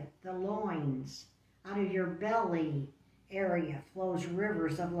area, the loins. Out of your belly area flows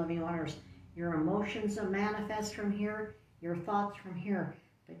rivers of living waters. Your emotions will manifest from here, your thoughts from here.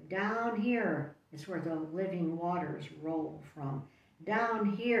 But down here is where the living waters roll from. Down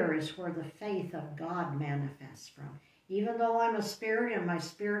here is where the faith of God manifests from. Even though I'm a spirit and my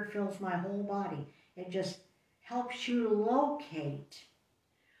spirit fills my whole body, it just helps you locate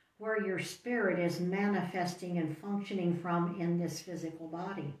where your spirit is manifesting and functioning from in this physical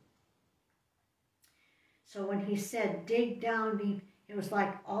body. So when he said, dig down deep, it was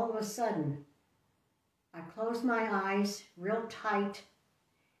like all of a sudden, I closed my eyes real tight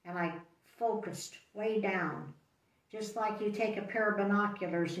and I focused way down. Just like you take a pair of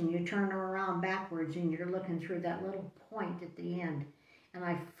binoculars and you turn them around backwards and you're looking through that little point at the end. And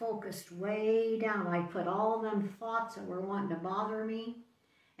I focused way down. I put all them thoughts that were wanting to bother me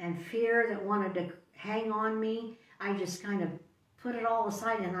and fear that wanted to hang on me. I just kind of put it all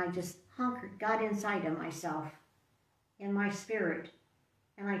aside and I just got inside of myself, in my spirit.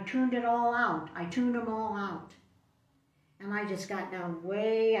 And I tuned it all out. I tuned them all out. And I just got down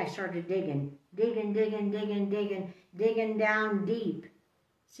I started digging down deep.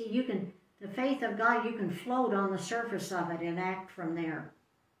 See, the faith of God, you can float on the surface of it and act from there.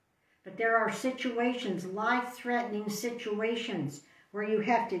 But there are situations, life-threatening situations, where you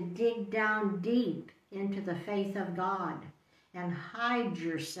have to dig down deep into the faith of God and hide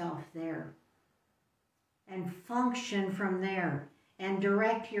yourself there and function from there and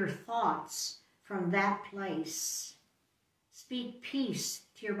direct your thoughts from that place. Speak peace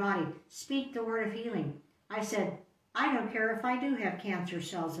to your body. Speak the word of healing. I said, I don't care if I do have cancer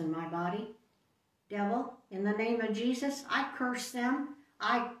cells in my body. Devil, in the name of Jesus, I curse them.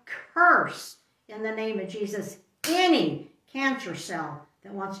 I curse in the name of Jesus any cancer cell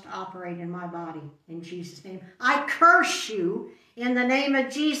that wants to operate in my body. In Jesus' name, I curse you in the name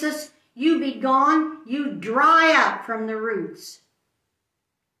of Jesus. You be gone. You dry up from the roots.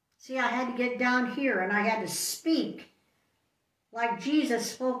 See, I had to get down here and I had to speak. Like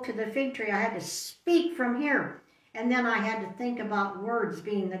Jesus spoke to the fig tree, I had to speak from here. And then I had to think about words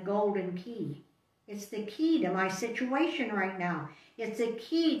being the golden key. It's the key to my situation right now. It's a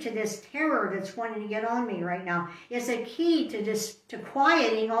key to this terror that's wanting to get on me right now. It's a key to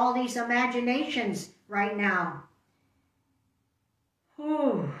quieting all these imaginations right now.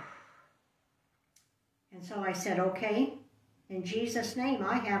 Whew. And so I said, okay, in Jesus' name,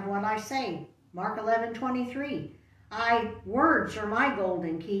 I have what I say. Mark 11:23. Words are my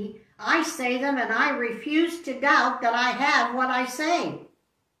golden key. I say them and I refuse to doubt that I have what I say.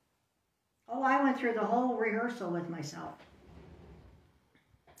 Oh, I went through the whole rehearsal with myself.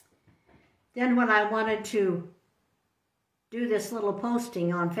 Then when I wanted to do this little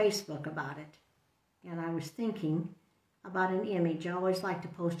posting on Facebook about it, and I was thinking about an image. I always like to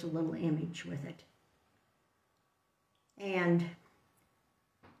post a little image with it. And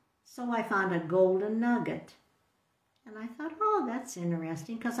so I found a golden nugget. And I thought, oh, that's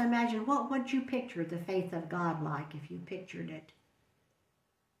interesting, because I imagine, what would you picture the faith of God like if you pictured it?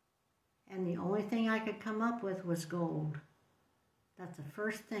 And the only thing I could come up with was gold. That's the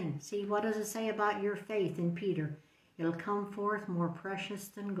first thing. See, what does it say about your faith in Peter? It'll come forth more precious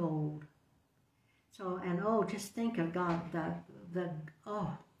than gold. So, and oh, just think of God,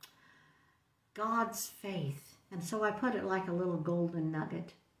 God's faith. And so I put it like a little golden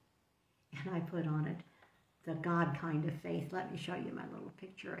nugget. And I put on it, the God kind of faith. Let me show you my little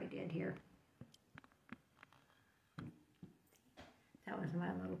picture I did here. That was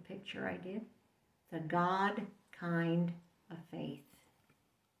my little picture I did. The God kind of faith.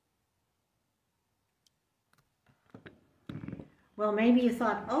 Well, maybe you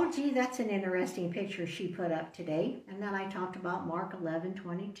thought, oh, gee, that's an interesting picture she put up today. And then I talked about Mark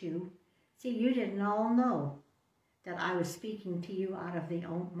 11:22. See, you didn't all know that I was speaking to you out of the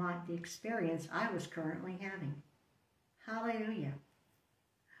experience I was currently having. Hallelujah.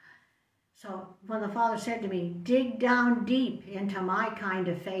 So when the Father said to me, dig down deep into my kind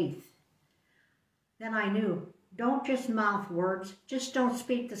of faith, then I knew, don't just mouth words, just don't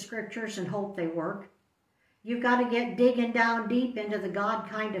speak the scriptures and hope they work. You've got to get digging down deep into the God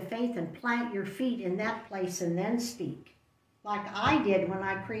kind of faith and plant your feet in that place and then speak. Like I did when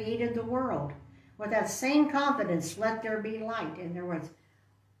I created the world. With that same confidence, let there be light. And there was,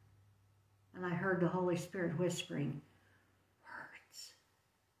 and I heard the Holy Spirit whispering, words,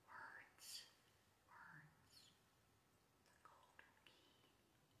 words, words, the golden key.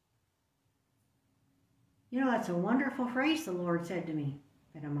 You know, that's a wonderful phrase the Lord said to me.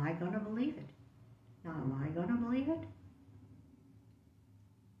 But am I going to believe it? Now, am I going to believe it?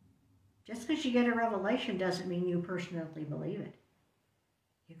 Just because you get a revelation doesn't mean you personally believe it.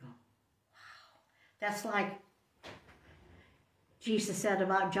 You go, wow. That's like Jesus said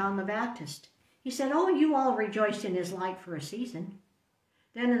about John the Baptist. He said, oh, you all rejoiced in his light for a season.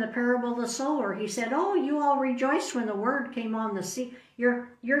 Then in the parable of the sower, he said, oh, you all rejoiced when the word came on the seed. You're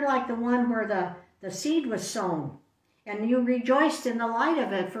like the one where the seed was sown. And you rejoiced in the light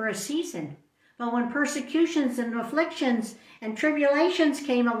of it for a season. But when persecutions and afflictions and tribulations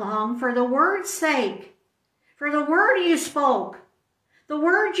came along for the word's sake, for the word you spoke, the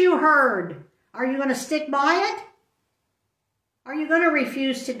word you heard, are you going to stick by it? Are you going to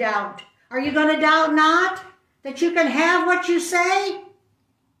refuse to doubt? Are you going to doubt not that you can have what you say?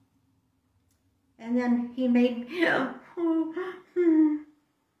 And then he made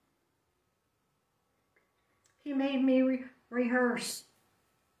me rehearse.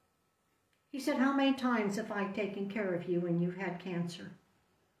 He said, how many times have I taken care of you when you've had cancer?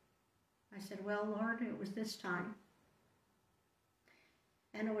 I said, well, Lord, it was this time.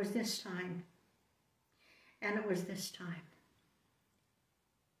 And it was this time. And it was this time.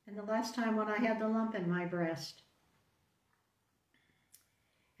 And the last time when I had the lump in my breast.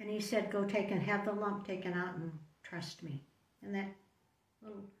 And he said, go take and have the lump taken out and trust me. And that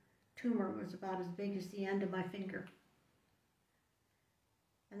little tumor was about as big as the end of my finger.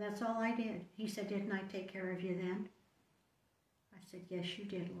 And that's all I did. He said, didn't I take care of you then? I said, yes, you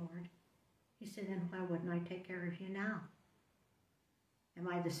did, Lord. He said, then why wouldn't I take care of you now? Am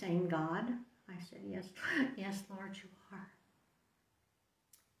I the same God? I said, yes, yes, Lord, you are.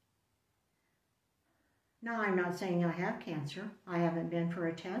 Now, I'm not saying I have cancer. I haven't been for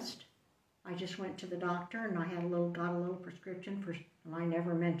a test. I just went to the doctor and I had got a little prescription for, and I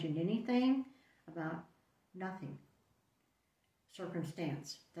never mentioned anything about nothing.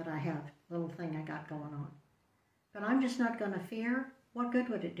 Circumstance that I have, little thing I got going on. But I'm just not going to fear. What good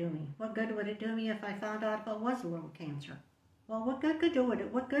would it do me? What good would it do me if I found out if it was a little cancer? Well, what good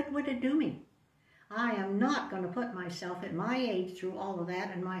would it do me? I am not going to put myself at my age through all of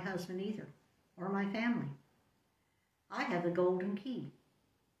that, and my husband either, or my family. I have the golden key.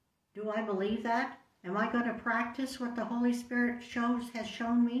 Do I believe that? Am I going to practice what the Holy Spirit has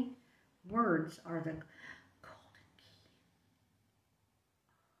shown me? Words are the golden key.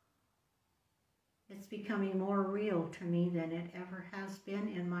 It's becoming more real to me than it ever has been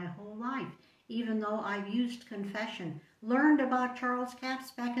in my whole life, even though I've used confession, learned about Charles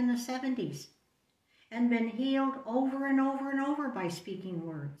Capps back in the 70s, and been healed over and over and over by speaking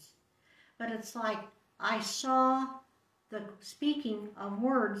words. But it's like I saw the speaking of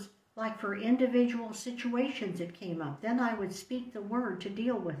words like for individual situations that came up. Then I would speak the word to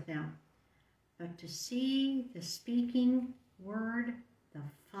deal with them. But to see the speaking word, the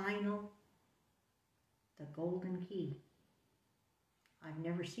final, the golden key, I've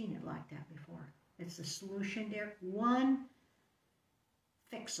never seen it like that before. It's the solution there. One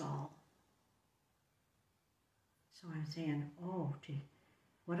fix-all. So I'm saying, oh, gee.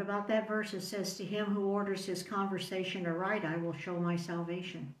 What about that verse that says, to him who orders his conversation aright, I will show my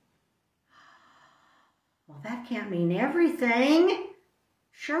salvation? Well, that can't mean everything.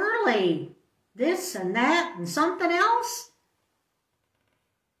 Surely, this and that and something else.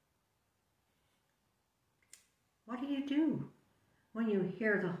 What do you do when you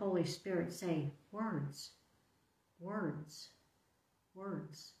hear the Holy Spirit say, words, words,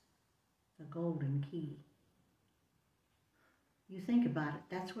 words, the golden key? You think about it.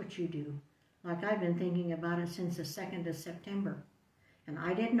 That's what you do. Like I've been thinking about it since the 2nd of September. And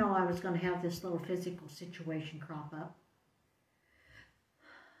I didn't know I was going to have this little physical situation crop up.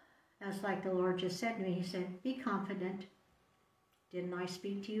 That's like the Lord just said to me. He said, be confident. Didn't I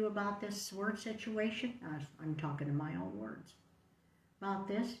speak to you about this word situation? I'm talking in my own words. About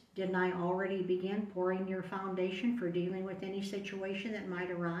this, didn't I already begin pouring your foundation for dealing with any situation that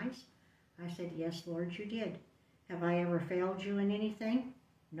might arise? I said, yes, Lord, you did. Have I ever failed you in anything?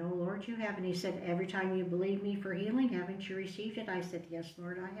 No, Lord, you haven't. He said, every time you believe me for healing, haven't you received it? I said, yes,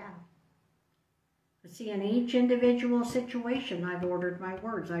 Lord, I have. But see, in each individual situation, I've ordered my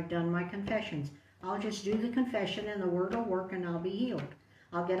words. I've done my confessions. I'll just do the confession and the word will work and I'll be healed.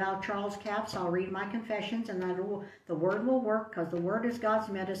 I'll get out Charles Capps, I'll read my confessions, and the word will work because the word is God's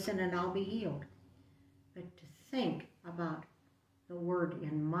medicine and I'll be healed. But to think about the word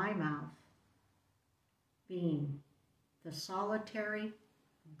in my mouth being the solitary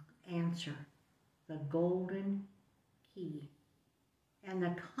answer, the golden key, and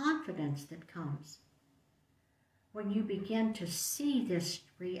the confidence that comes when you begin to see this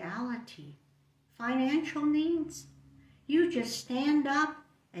reality. Financial needs, you just stand up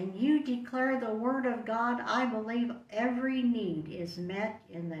and you declare the word of God. I believe every need is met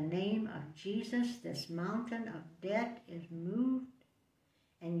in the name of Jesus. This mountain of debt is moved,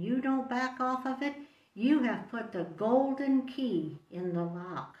 and you don't back off of it. You have put the golden key in the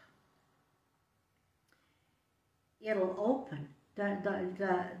lock. It'll open.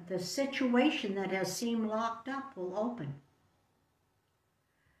 The situation that has seemed locked up will open.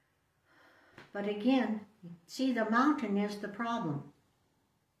 But again, see, the mountain is the problem.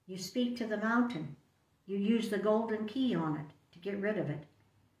 You speak to the mountain. You use the golden key on it to get rid of it.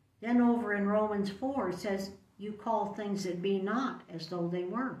 Then over in Romans 4, it says, you call things that be not as though they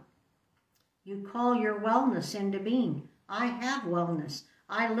were. You call your wellness into being. I have wellness.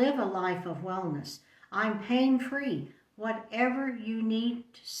 I live a life of wellness. I'm pain-free. Whatever you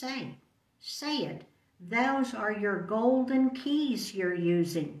need to say, say it. Those are your golden keys you're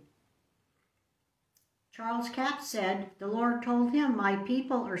using. Charles Capps said, the Lord told him, my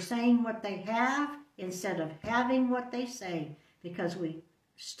people are saying what they have instead of having what they say, because we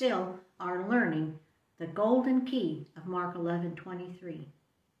still are learning the golden key of Mark 11:23.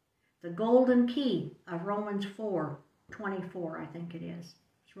 The golden key of Romans 4:24, I think it is.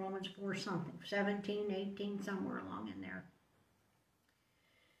 It's Romans 4 something, 17, 18, somewhere along in there.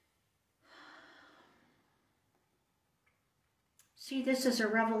 See, this is a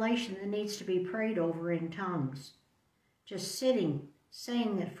revelation that needs to be prayed over in tongues. Just sitting,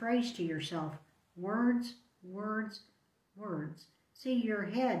 saying that phrase to yourself, words, words, words. See, your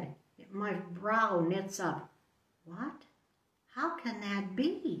head, my brow knits up. What? How can that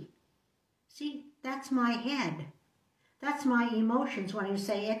be? See, that's my head. That's my emotions when you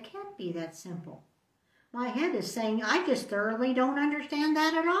say it can't be that simple. My head is saying, I just thoroughly don't understand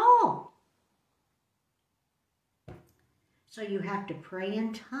that at all. So you have to pray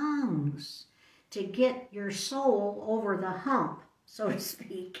in tongues to get your soul over the hump, so to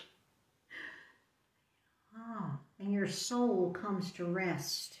speak. And your soul comes to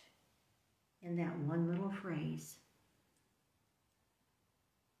rest in that one little phrase.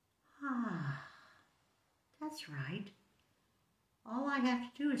 That's right. All I have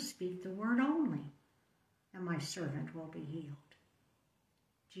to do is speak the word only, and my servant will be healed.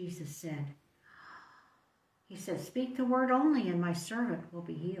 Jesus said, he said, speak the word only, and my servant will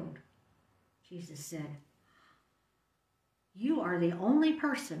be healed. Jesus said, you are the only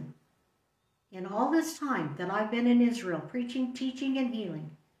person in all this time that I've been in Israel, preaching, teaching, and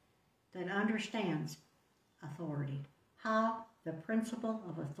healing, that understands authority. How the principle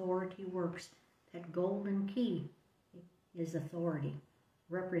of authority works. That golden key is authority,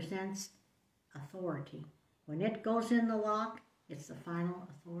 represents authority. When it goes in the lock, it's the final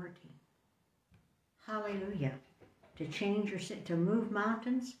authority. Hallelujah. To change to move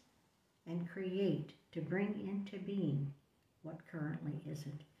mountains and create, to bring into being what currently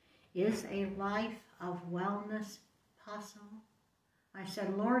isn't. Is a life of wellness possible? I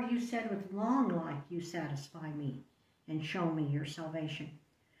said, Lord, you said with long life you satisfy me and show me your salvation.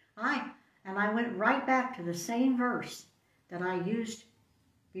 I went right back to the same verse that I used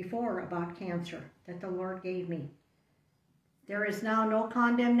before about cancer that the Lord gave me. There is now no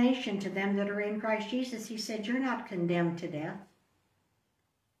condemnation to them that are in Christ Jesus. He said, you're not condemned to death.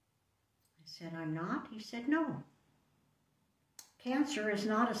 I said, I'm not? He said, no. Cancer is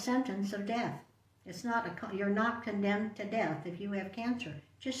not a sentence of death. It's not you're not condemned to death if you have cancer.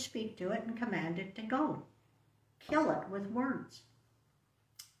 Just speak to it and command it to go. Kill it with words.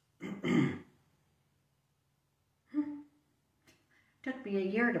 Took me a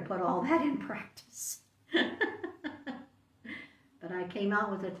year to put all that in practice. But I came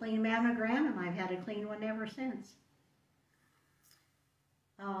out with a clean mammogram, and I've had a clean one ever since.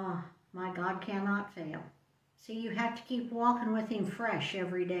 My God cannot fail. See, you have to keep walking with him fresh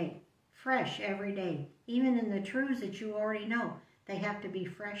every day. Fresh every day. Even in the truths that you already know, they have to be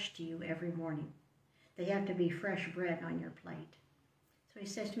fresh to you every morning. They have to be fresh bread on your plate. So he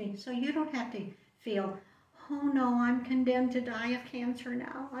says to me, so you don't have to feel, oh no, I'm condemned to die of cancer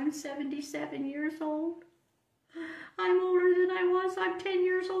now. I'm 77 years old. I'm older than I was. I'm 10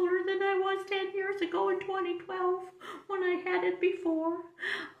 years older than I was 10 years years ago in 2012 when I had it before.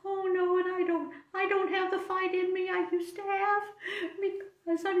 Oh no, and I don't have the fight in me I used to have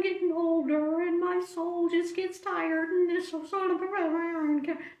because I'm getting older and my soul just gets tired and this sort of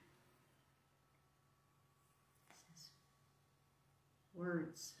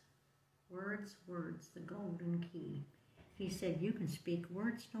words, words, words, the golden key. He said, you can speak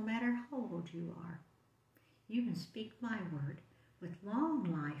words no matter how old you are. You can speak my word. With long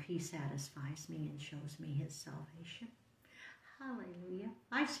life, he satisfies me and shows me his salvation. Hallelujah.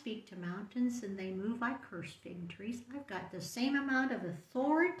 I speak to mountains and they move. I curse fig trees. I've got the same amount of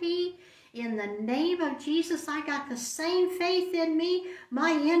authority in the name of Jesus. I got the same faith in me.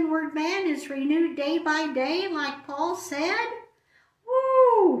 My inward man is renewed day by day, like Paul said.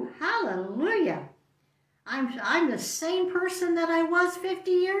 Woo! Hallelujah. I'm the same person that I was 50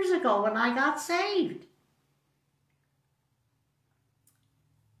 years ago when I got saved.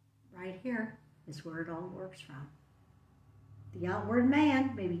 Right here is where it all works from. The outward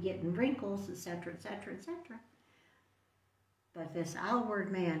man may be getting wrinkles, etc., etc., etc. But this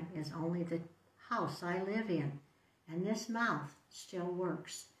outward man is only the house I live in. And this mouth still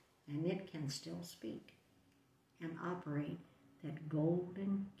works. And it can still speak and operate that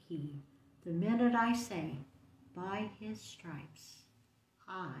golden key. The minute I say, by his stripes,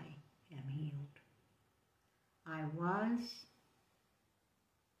 I am healed. I was,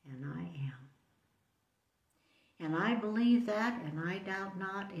 and I am. And I believe that, and I doubt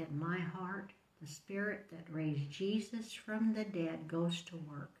not in my heart, the Spirit that raised Jesus from the dead goes to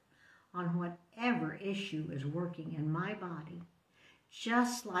work on whatever issue is working in my body,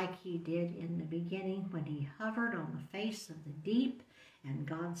 just like he did in the beginning when he hovered on the face of the deep, and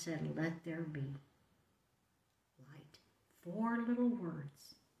God said, let there be light. 4 little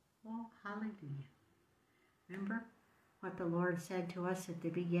words. Oh, hallelujah. Remember what the Lord said to us at the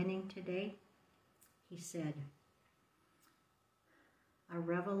beginning today? He said, a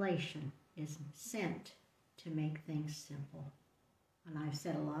revelation is sent to make things simple. And I've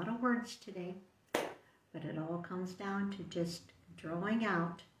said a lot of words today, but it all comes down to just drawing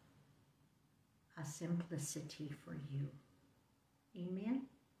out a simplicity for you. Amen?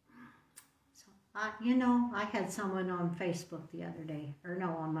 So, you know, I had someone on Facebook the other day, or no,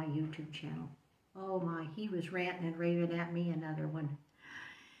 on my YouTube channel. Oh my, he was ranting and raving at me, another one.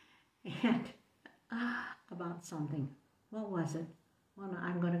 And about something. What was it? Well,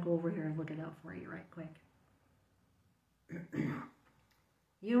 I'm going to go over here and look it up for you right quick.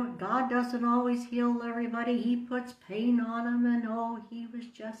 God doesn't always heal everybody. He puts pain on them, and oh, he was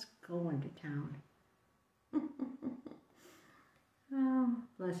just going to town. Oh,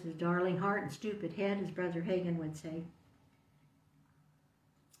 bless his darling heart and stupid head, as Brother Hagin would say.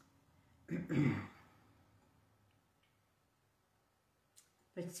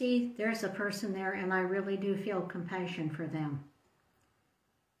 But see, there's a person there, and I really do feel compassion for them.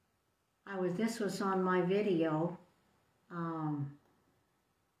 This was on my video.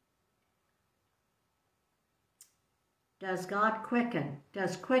 Does God quicken?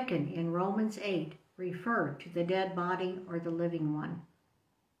 Does quicken in Romans 8 refer to the dead body or the living one?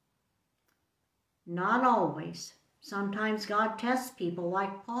 Not always. Sometimes God tests people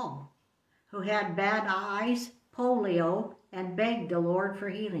like Paul, who had bad eyes, polio, and begged the Lord for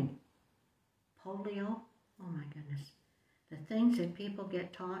healing. Polio? Oh my goodness. The things that people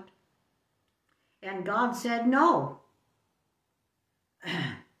get taught. And God said no.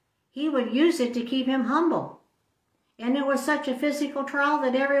 He would use it to keep him humble. And it was such a physical trial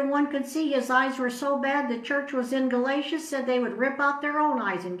that everyone could see his eyes were so bad the church was in Galatia said they would rip out their own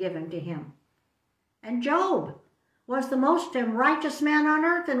eyes and give them to him. And Job was the most righteous man on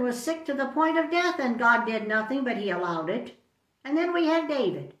earth and was sick to the point of death, and God did nothing, but he allowed it. And then we had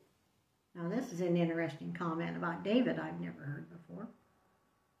David. Now this is an interesting comment about David I've never heard before.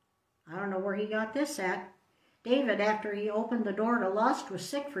 I don't know where he got this at. David, after he opened the door to lust, was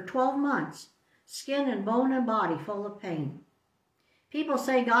sick for 12 months. Skin and bone and body full of pain. People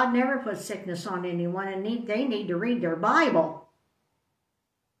say God never puts sickness on anyone and they need to read their Bible.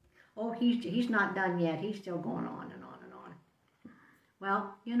 Oh, he's not done yet. He's still going on and on and on.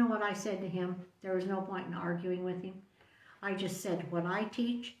 Well, you know what I said to him? There was no point in arguing with him. I just said what I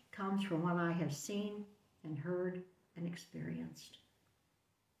teach comes from what I have seen and heard and experienced.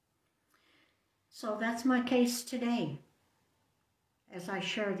 So that's my case today as I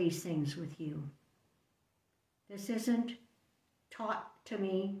share these things with you. This isn't taught to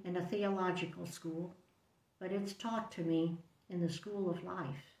me in a theological school, but it's taught to me in the school of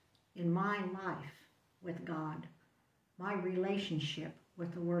life, in my life with God, my relationship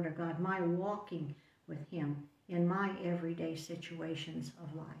with the Word of God, my walking with Him in my everyday situations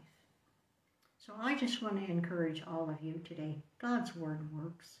of life. So I just want to encourage all of you today. God's Word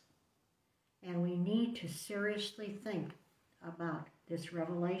works. And we need to seriously think about this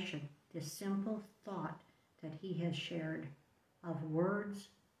revelation, this simple thought that He has shared of words,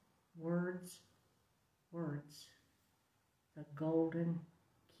 words, words. The golden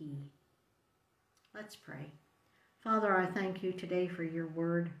key. Let's pray. Father, I thank you today for your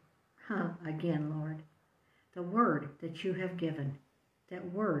word. Again, Lord, the word that you have given,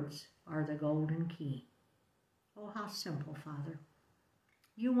 that words are the golden key. Oh, how simple, Father.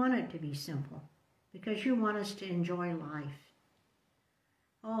 You want it to be simple because you want us to enjoy life.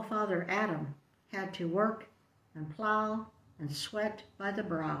 Oh, Father, Adam had to work and plow and sweat by the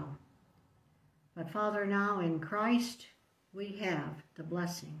brow. But Father, now in Christ, we have the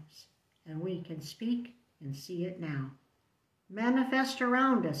blessings, and we can speak and see it now. Manifest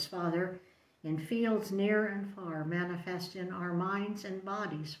around us, Father, in fields near and far. Manifest in our minds and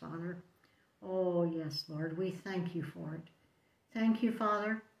bodies, Father. Oh, yes, Lord, we thank you for it. Thank you,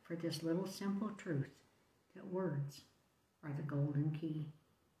 Father, for this little simple truth that words are the golden key.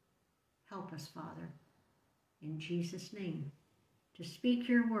 Help us, Father, in Jesus' name, to speak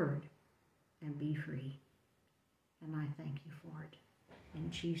your word and be free. And I thank you for it.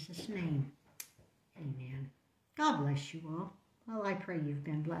 In Jesus' name, amen. God bless you all. Well, I pray you've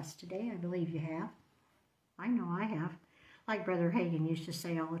been blessed today. I believe you have. I know I have. Like Brother Hagin used to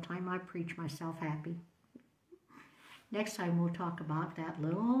say all the time, I preach myself happy. Next time we'll talk about that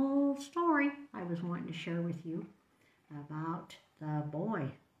little story I was wanting to share with you about the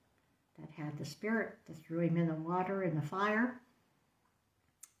boy that had the spirit that threw him in the water and the fire.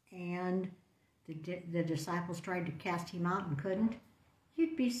 And the disciples tried to cast him out and couldn't.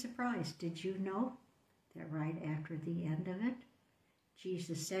 You'd be surprised. Did you know that right after the end of it,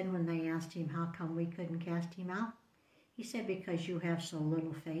 Jesus said when they asked him, how come we couldn't cast him out? He said, because you have so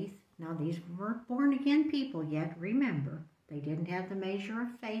little faith. Now, these weren't born-again people yet. Remember, they didn't have the measure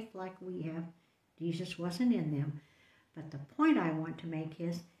of faith like we have. Jesus wasn't in them. But the point I want to make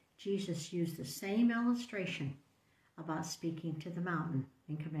is Jesus used the same illustration about speaking to the mountain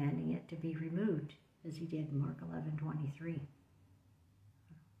and commanding it to be removed, as he did in Mark 11:23.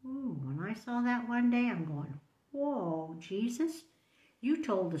 Ooh, when I saw that one day, I'm going, whoa, Jesus, you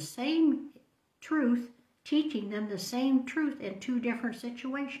told the same truth, teaching them the same truth in two different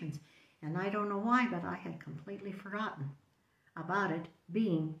situations. And I don't know why, but I had completely forgotten about it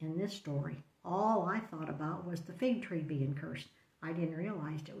being in this story. All I thought about was the fig tree being cursed. I didn't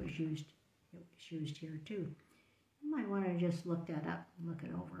realize it was used here too. You might want to just look that up and look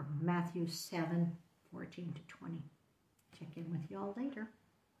it over. Matthew 7:14 to 20. Check in with you all later.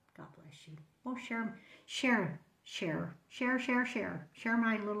 God bless you. Oh, share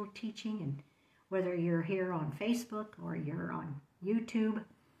my little teaching, and whether you're here on Facebook or you're on YouTube,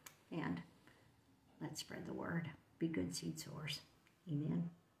 and let's spread the word. Be good seed sowers. Amen.